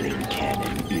 Gatling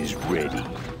cannon is ready.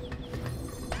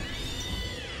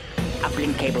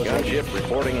 Uplink cables ready. Gunship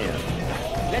reporting in.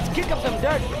 Let's kick up some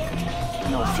dirt.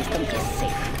 No system is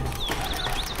safe.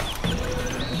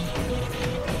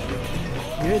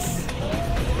 Yes.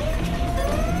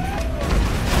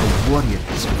 The warrior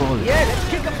has fallen. Yeah, let's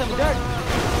kick up some dirt.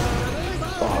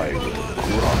 I will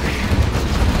crush.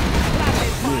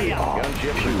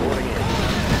 Gunship reporting in.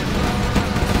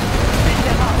 Spin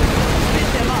them up. Spin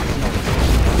them up.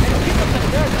 Let's kick up some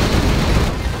dirt.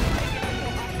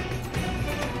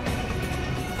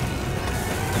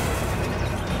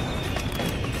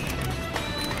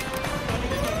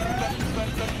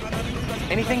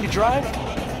 Anything to drive?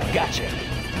 Gotcha.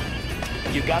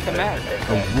 You got the map.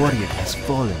 A warrior has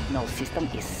fallen. No system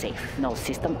is safe. No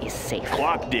system is safe.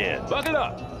 Clocked in. Buckle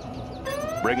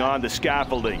up. Bring on the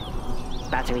scaffolding.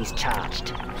 Batteries charged.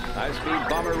 High-speed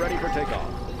bomber ready for takeoff.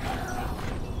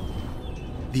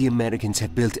 The Americans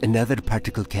have built another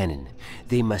particle cannon.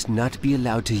 They must not be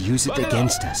allowed to use it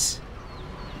against us.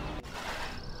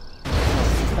 No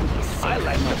system is safe. I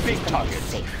like no the big system is targets.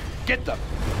 safe. Get them.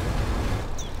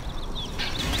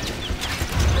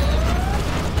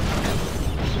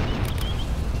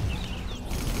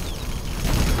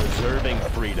 Preserving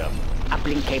freedom.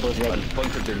 Uplink cables ready.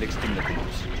 Puncture the next thing that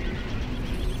moves.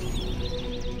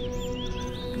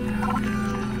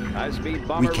 High-speed We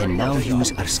bomber can ready now for takeoff.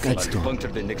 use our scud storm. Puncture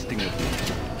the next thing that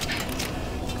moves.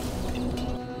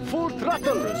 Full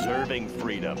throttle. Preserving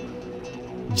freedom.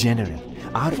 General,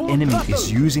 our enemy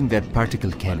is using their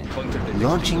particle cannon.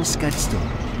 Launching scud storm.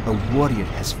 A warrior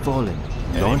has fallen.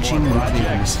 Launching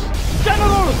nuclear missile.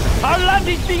 General! Our land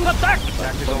is being attacked!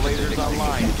 Tactical lasers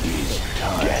online.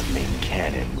 Gatling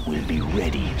cannon will be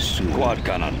ready soon. Quad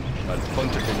cannon. I'll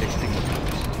puncture the next thing that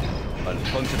moves. I'll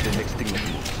puncture the next thing that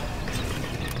moves.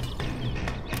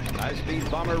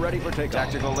 High-speed bomber ready for takeoff.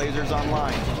 Tactical lasers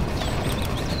online.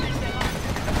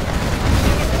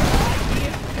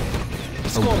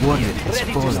 A warrior has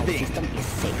Ready to fallen. No sting. system is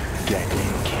safe.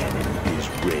 Gatling cannon is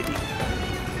ready.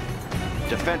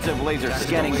 Defensive laser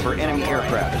scanning for enemy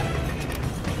aircraft.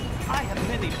 I have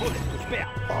many bullets to spare.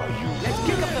 Let's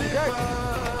kick up some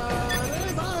dirt.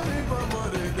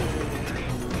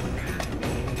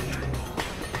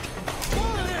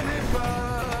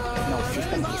 No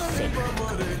system is safe.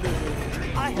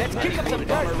 Let's kick up some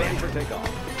Bomber dirt, ready man. for takeoff.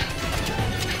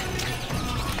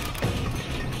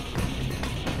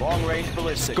 Long-range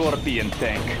ballistic. Scorpion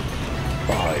tank.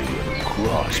 I will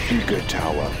cross Speaker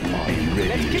Tower. Will be ready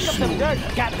Let's kick up some soon. dirt.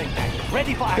 Gatling tank,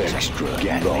 ready for action. Extra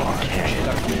large.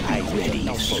 Will be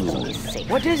ready soon.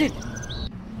 What is it?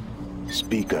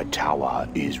 Speaker Tower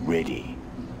is ready.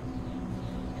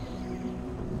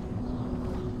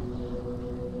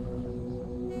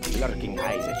 Lurking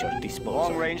eyes at your disposal.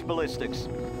 Long-range ballistics.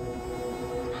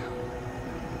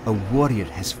 A warrior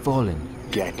has fallen.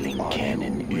 Gatling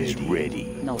cannon is ready.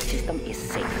 No system is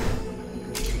safe.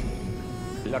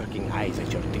 Lurking eyes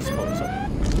at your disposal.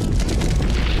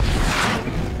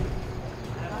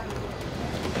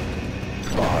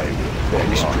 I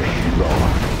will extra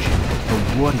large.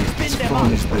 A warrior has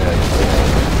fallen.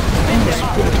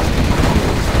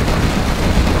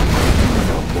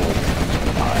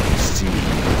 I see.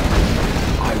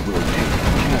 I will take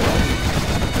care of it.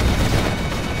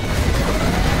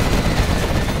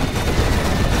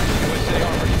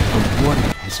 A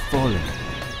warrior has fallen.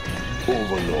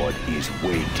 Overlord is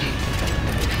waiting.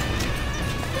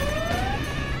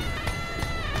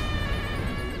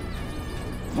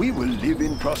 We will live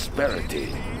in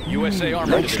prosperity. USA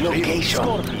Army Next Division. location.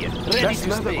 Scorpion, ready That's to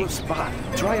another speak. good spot.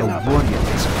 Try A another. warrior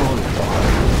has fallen.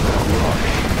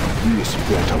 This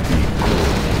better be good.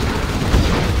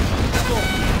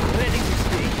 Scorpion, ready to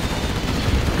speak.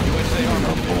 USA In Army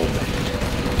a Division. moment.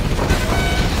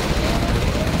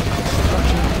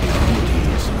 Construction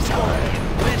activities time.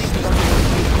 Ready to speak.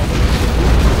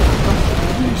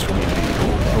 This will be A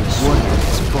over. warrior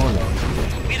has fallen.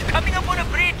 We're coming up on a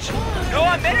bridge. No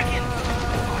American.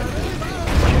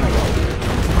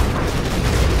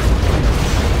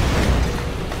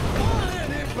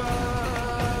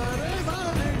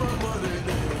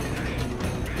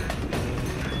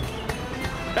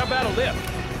 How about a lift?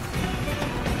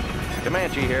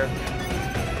 Comanche here.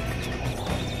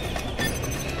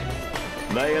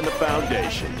 Laying the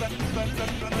foundation.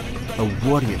 A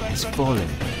warrior has fallen.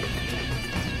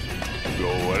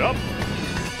 Going up.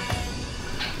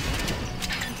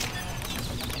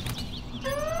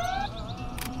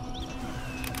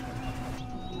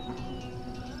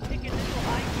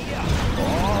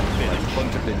 I've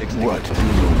bunkered the next thing. What do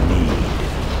you need?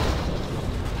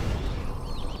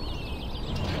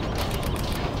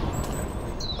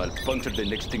 I'll puncture the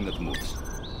next thing that moves.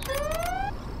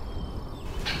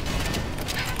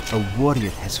 A warrior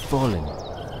has fallen.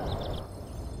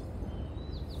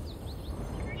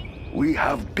 We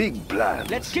have big plans.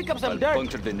 Let's kick up some I'll dirt.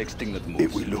 puncture the next thing that It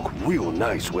moves. will look real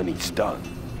nice when it's done.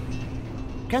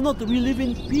 Cannot we live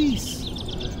in peace?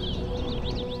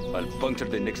 I'll puncture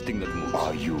the next thing that moves.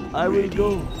 Are you I will ready?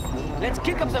 go. Let's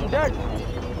kick up some dirt.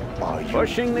 Are you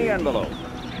Pushing the envelope.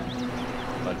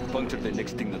 I'll puncture the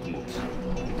next thing that moves.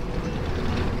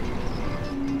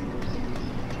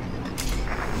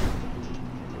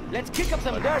 Let's kick up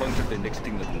some I'll dirt. puncture the next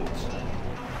thing that moves.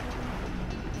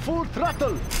 Full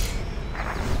throttle.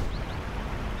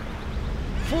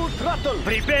 Full throttle.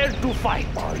 Prepare to fight.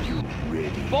 Are you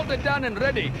ready? Bolted down and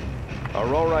ready.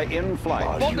 Aurora in flight.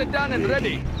 Are Bolted you down and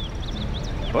ready.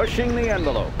 Pushing the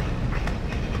envelope.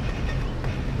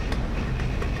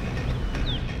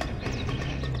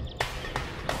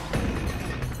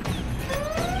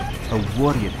 A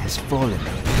warrior has fallen.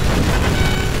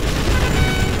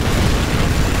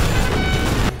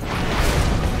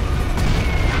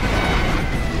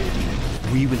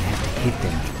 We will have to hit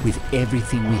them with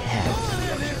everything we have.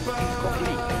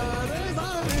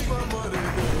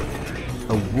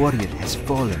 A warrior has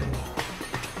fallen.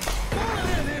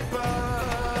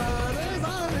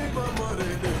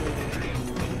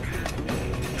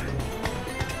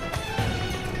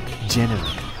 General,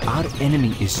 our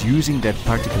enemy is using that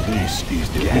particle beam. Is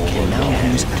the We can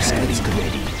now use our Scud's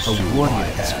ready? A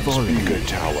warrior has fallen. Speaker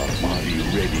Tower will be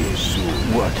ready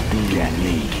soon. What do you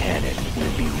need? Cannon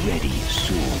will be ready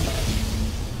soon.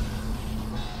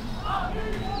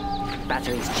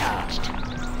 Batteries charged.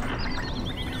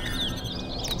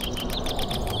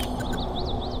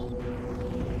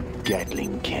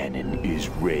 Gatling cannon is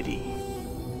ready.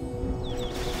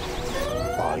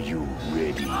 Are you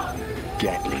ready?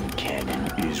 Gatling cannon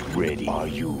is ready. Are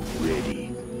you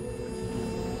ready?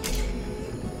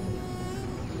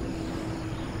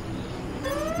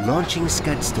 Launching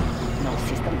Scudstone. No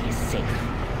system is safe.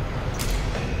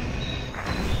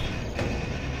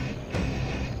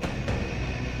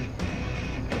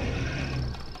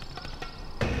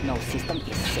 No system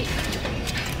is safe.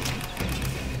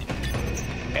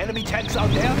 Enemy tanks out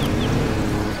there.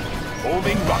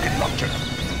 Moving rocket launcher.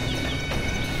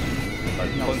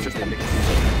 I'll puncture the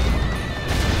next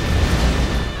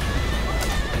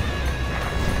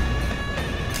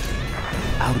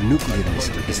Our nuclear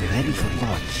missile is ready for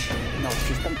launch. No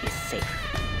system is safe.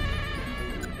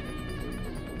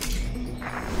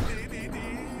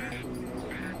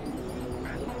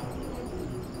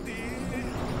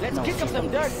 No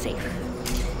system is safe.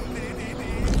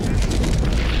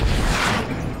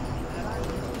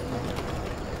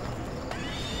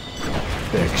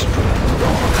 Extra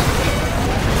long.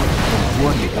 The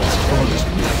warrior has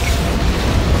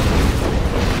fallen.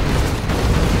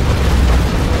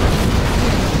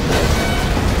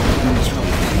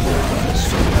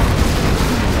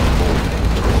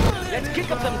 Let's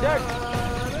kick up some dirt.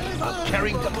 I'm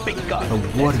carrying the big gun. A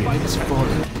warrior has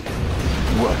fallen.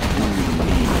 What do you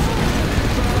need?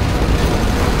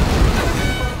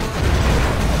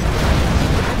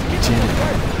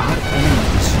 General, our enemy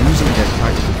is using their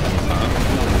particle cannon.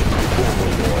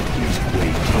 Overlord is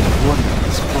waiting. A warrior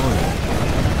has fallen.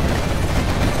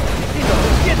 It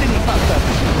doesn't get any faster.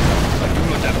 I do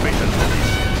not have patience for this.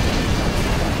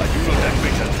 I do not have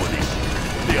patience for this.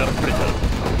 They are brittle.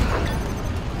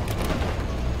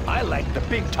 I like the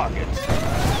big targets.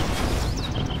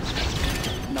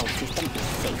 No system is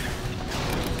safe.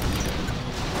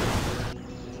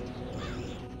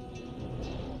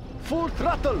 Full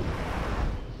throttle.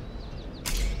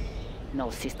 No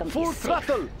system Full is safe.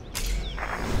 throttle.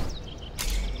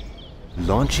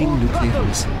 Launching nuclear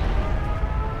missile.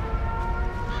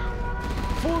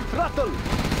 Full throttle.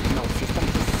 No system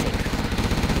is safe.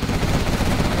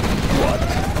 What?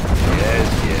 Yes.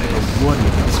 A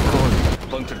warrior has fallen.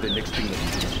 Puncture the next thing that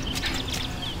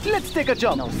Let's take a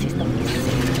jump. No system is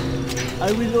safe.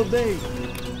 I will obey.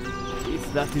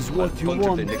 If that is what you puncture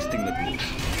want. the next thing that moves.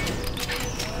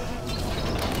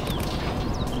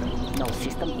 No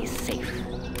system is safe.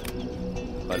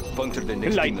 I'll puncture the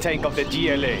next thing Light that tank of the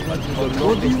GLA.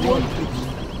 What do you want?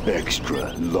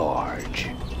 Extra large.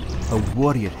 A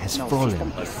warrior has No fallen.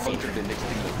 system is safe. puncture the next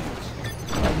thing that moves.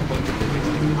 I'll puncture the next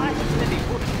thing that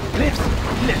Let's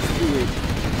do it.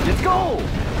 Let's go.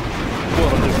 Four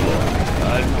on the floor.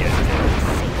 I'll get it.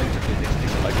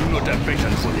 I do not have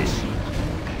patience for this.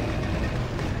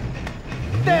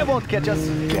 They won't catch us.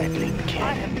 Gatling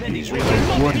cannon is We ready. will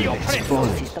not be Warrior has oppressed.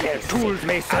 fallen. System Their is tools safe.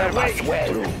 may serve us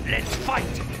well. Let's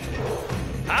fight.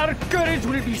 Our courage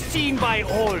will be seen by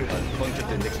all. puncture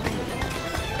the next thing that moves.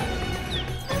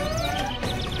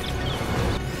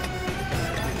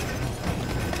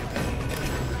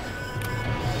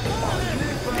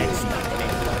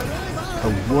 A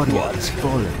warrior has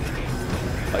fallen.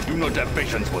 I do not have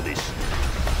patience for this.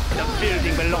 The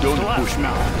building belongs Don't to us push me.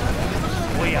 now.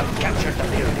 We have captured the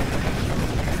building.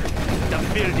 The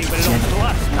building belongs to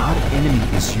General, us now. our enemy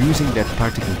is using their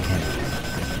particle cannon.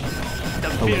 The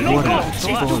A building warrior belongs has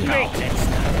to us fallen. now. Let's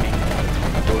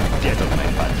start. Don't get on my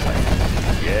bad side.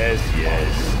 Yes.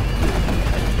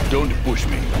 Don't push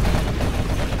me.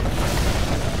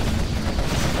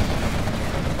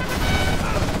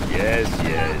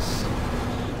 Yes.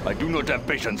 I do not have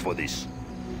patience for this.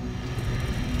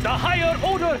 The higher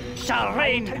order shall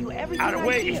reign. Our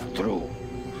way is through.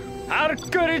 Our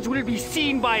courage will be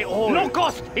seen by all. No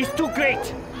cost is too great. Are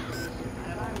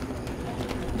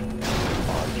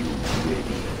you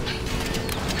ready?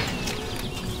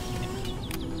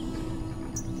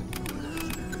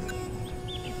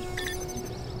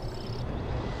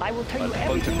 I will tell you I'll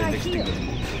puncture everything the I next thing hear. that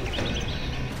moves.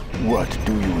 What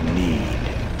do you need?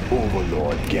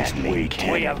 Overlord is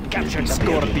waiting. We have captured the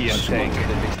Scorpion building. tank.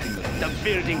 The next thing that The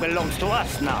building belongs to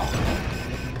us now.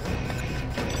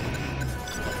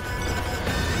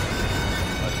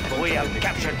 We have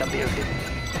captured the building.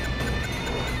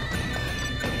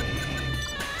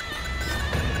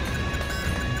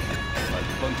 I'll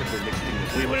puncture the next thing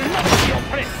that We will not be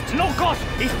oppressed. No cost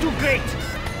is too great.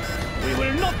 We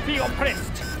will not be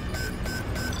oppressed.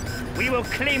 We will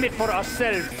claim it for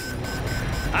ourselves.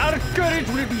 Our courage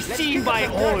will be seen by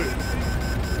all.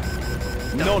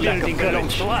 The No lack of building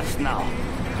belongs to us now.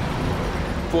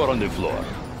 Four on the floor.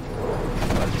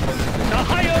 The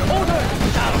higher order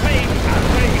shall reign.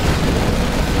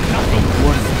 Nothing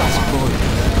Warrior has fallen.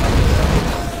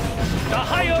 The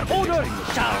higher order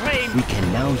shall reign. We can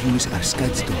now use our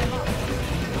Scud Storm.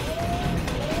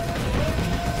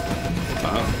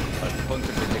 I'll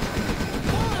puncture the next thing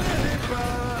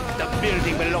that The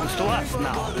building belongs to us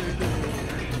now.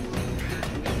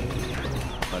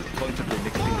 I'll puncture the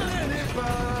next thing that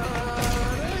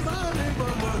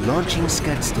moves. Launching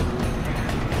Scud Storm.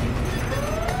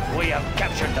 We have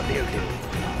captured the building.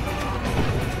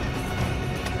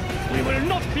 We will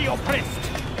not be oppressed.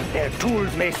 Their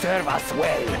tools may serve us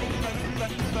well.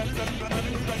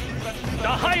 The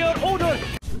higher order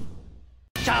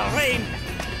shall reign.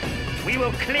 We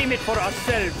will claim it for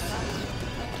ourselves.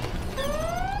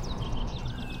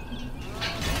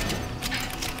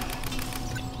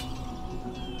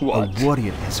 A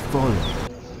warrior has fallen.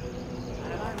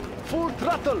 Full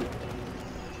throttle.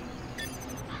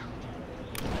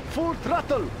 Full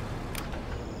throttle!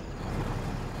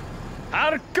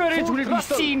 Our courage Full will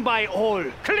throttle. be seen by all.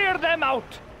 Clear them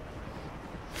out!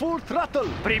 Full throttle!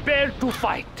 Prepare to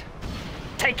fight.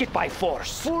 Take it by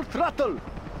force. Full throttle!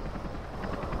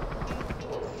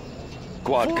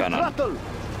 Quad Full cannon. throttle!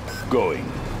 Going.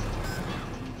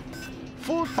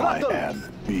 Full throttle!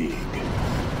 big.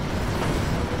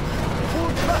 Full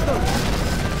throttle!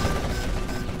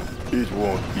 It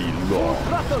won't be long.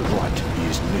 Throttle! What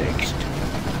is next?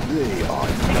 They are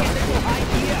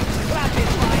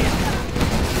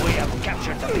We have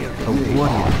captured the building. A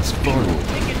warrior has fallen.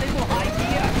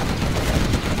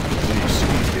 This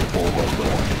is the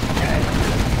Overlord tank.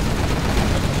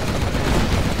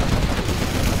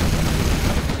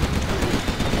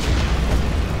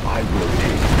 I will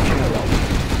take care of it.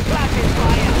 Rapid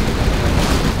fire!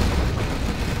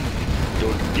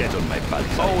 Don't get on my bad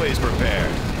side. Always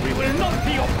prepared. We will not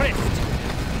be oppressed.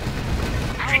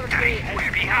 Victory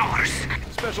will be ours.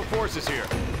 Special forces here.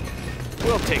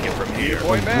 We'll take it from here. A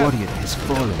warrior has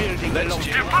fallen. Let's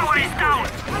The power is down.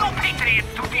 No Patriot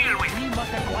to deal with. We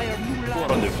must acquire new Four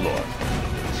land. on the floor.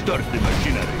 Start the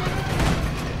machinery.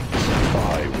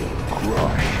 I will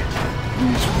crush.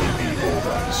 This will be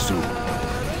over soon.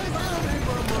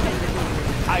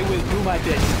 I will do my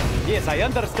best. Yes, I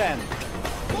understand.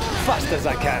 Fast as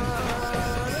I can.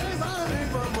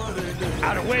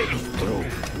 Our way is through.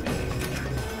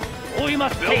 We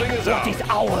must Building take is what out. is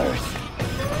ours.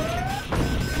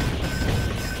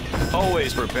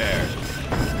 Always prepared.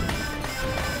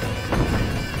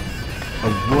 A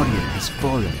warrior has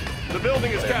fallen. The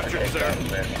building is captured, sir.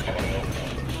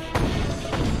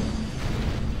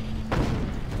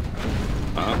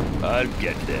 I'll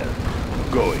get there.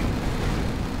 Going.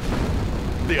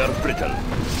 They are brittle.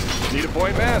 Need a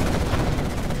point, man?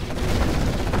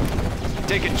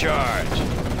 Taking charge.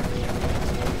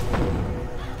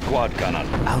 Quad cannon.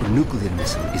 Our nuclear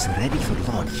missile is ready for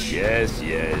launch. Yes,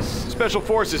 yes. Special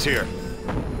forces here.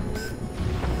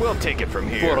 We'll take it from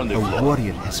here. Four on the A floor.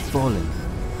 warrior has fallen.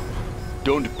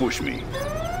 Don't push me.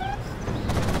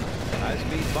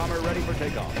 High-speed bomber ready for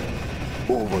takeoff.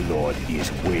 Overlord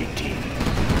is waiting.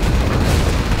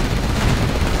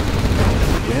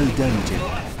 Well done,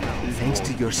 General. Thanks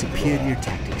to your superior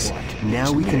tactics,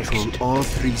 now we control all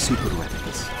three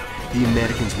superweapons. The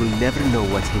Americans will never know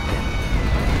what hit them.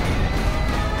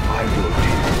 I will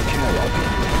take care of it.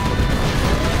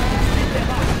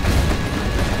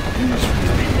 This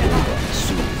will be over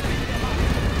soon.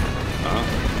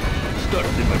 Start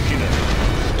the machinery.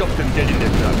 Stop them dead in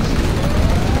their tracks.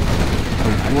 A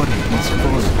warrior has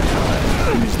fallen.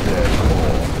 Is that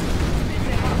all?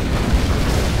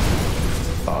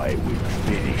 I will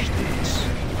finish this.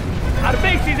 Our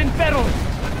base is in peril.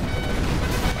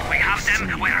 We have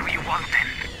them where we want them.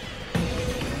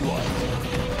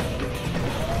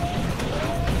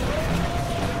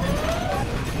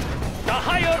 The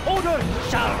higher order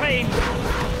shall reign.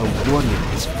 A warrior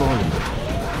has fallen.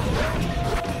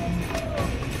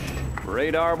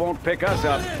 Radar won't pick us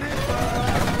up.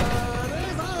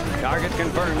 Target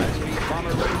confirmed. High-speed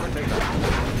bomber ready for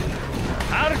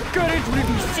takeoff. Our courage will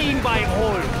be seen by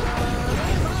all.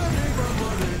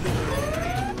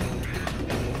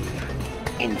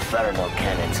 Infernal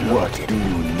cannons What loaded. do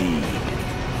you need?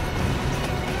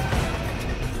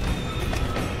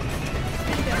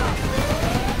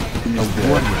 A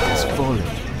warrior has fallen.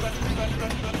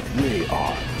 They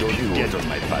are. Don't get on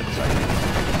my bad side.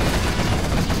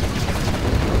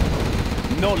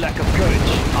 No lack of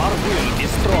courage. Our will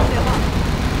is strong.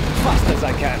 Fast as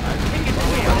I can.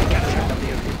 We have captured the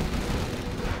building.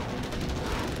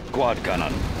 Quad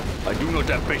cannon. I do not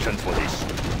have patience for this.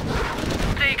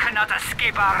 They cannot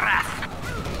escape our wrath.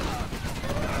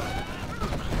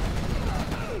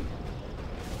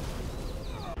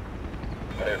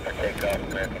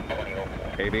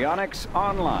 Avionics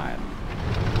online.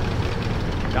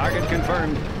 Target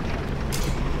confirmed.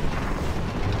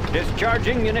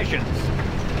 Discharging munitions.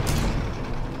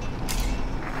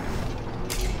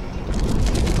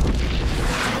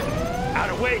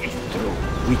 Our way is through.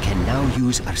 We can now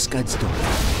use our Scud storm.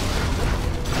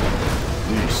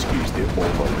 This is the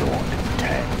Overlord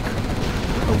tank.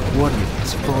 A warrior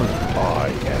has fallen. I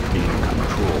am in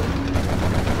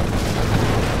control.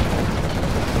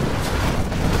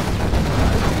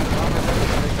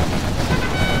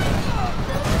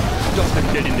 Stop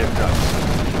them dead in their tracks.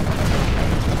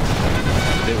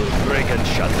 They will break and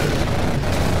shatter.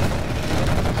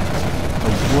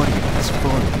 A warrior has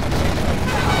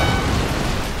fallen.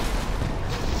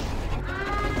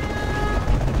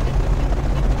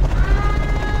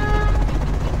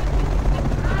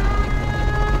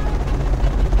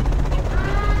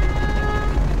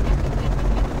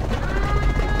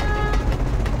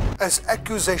 As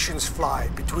accusations fly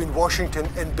between Washington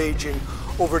and Beijing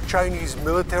over Chinese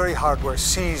military hardware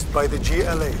seized by the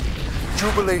GLA,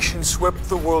 jubilation swept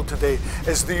the world today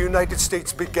as the United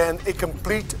States began a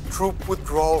complete troop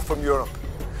withdrawal from Europe.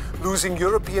 Losing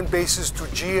European bases to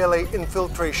GLA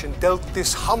infiltration dealt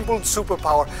this humbled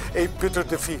superpower a bitter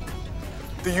defeat.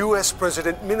 The US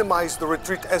president minimized the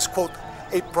retreat as, quote,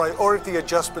 a priority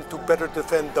adjustment to better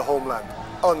defend the homeland,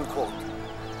 unquote.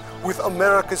 With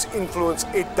America's influence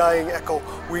a dying echo,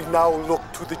 we now look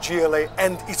to the GLA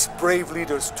and its brave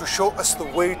leaders to show us the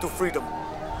way to freedom.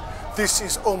 This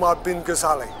is Omar bin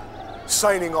Ghazali,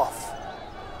 signing off.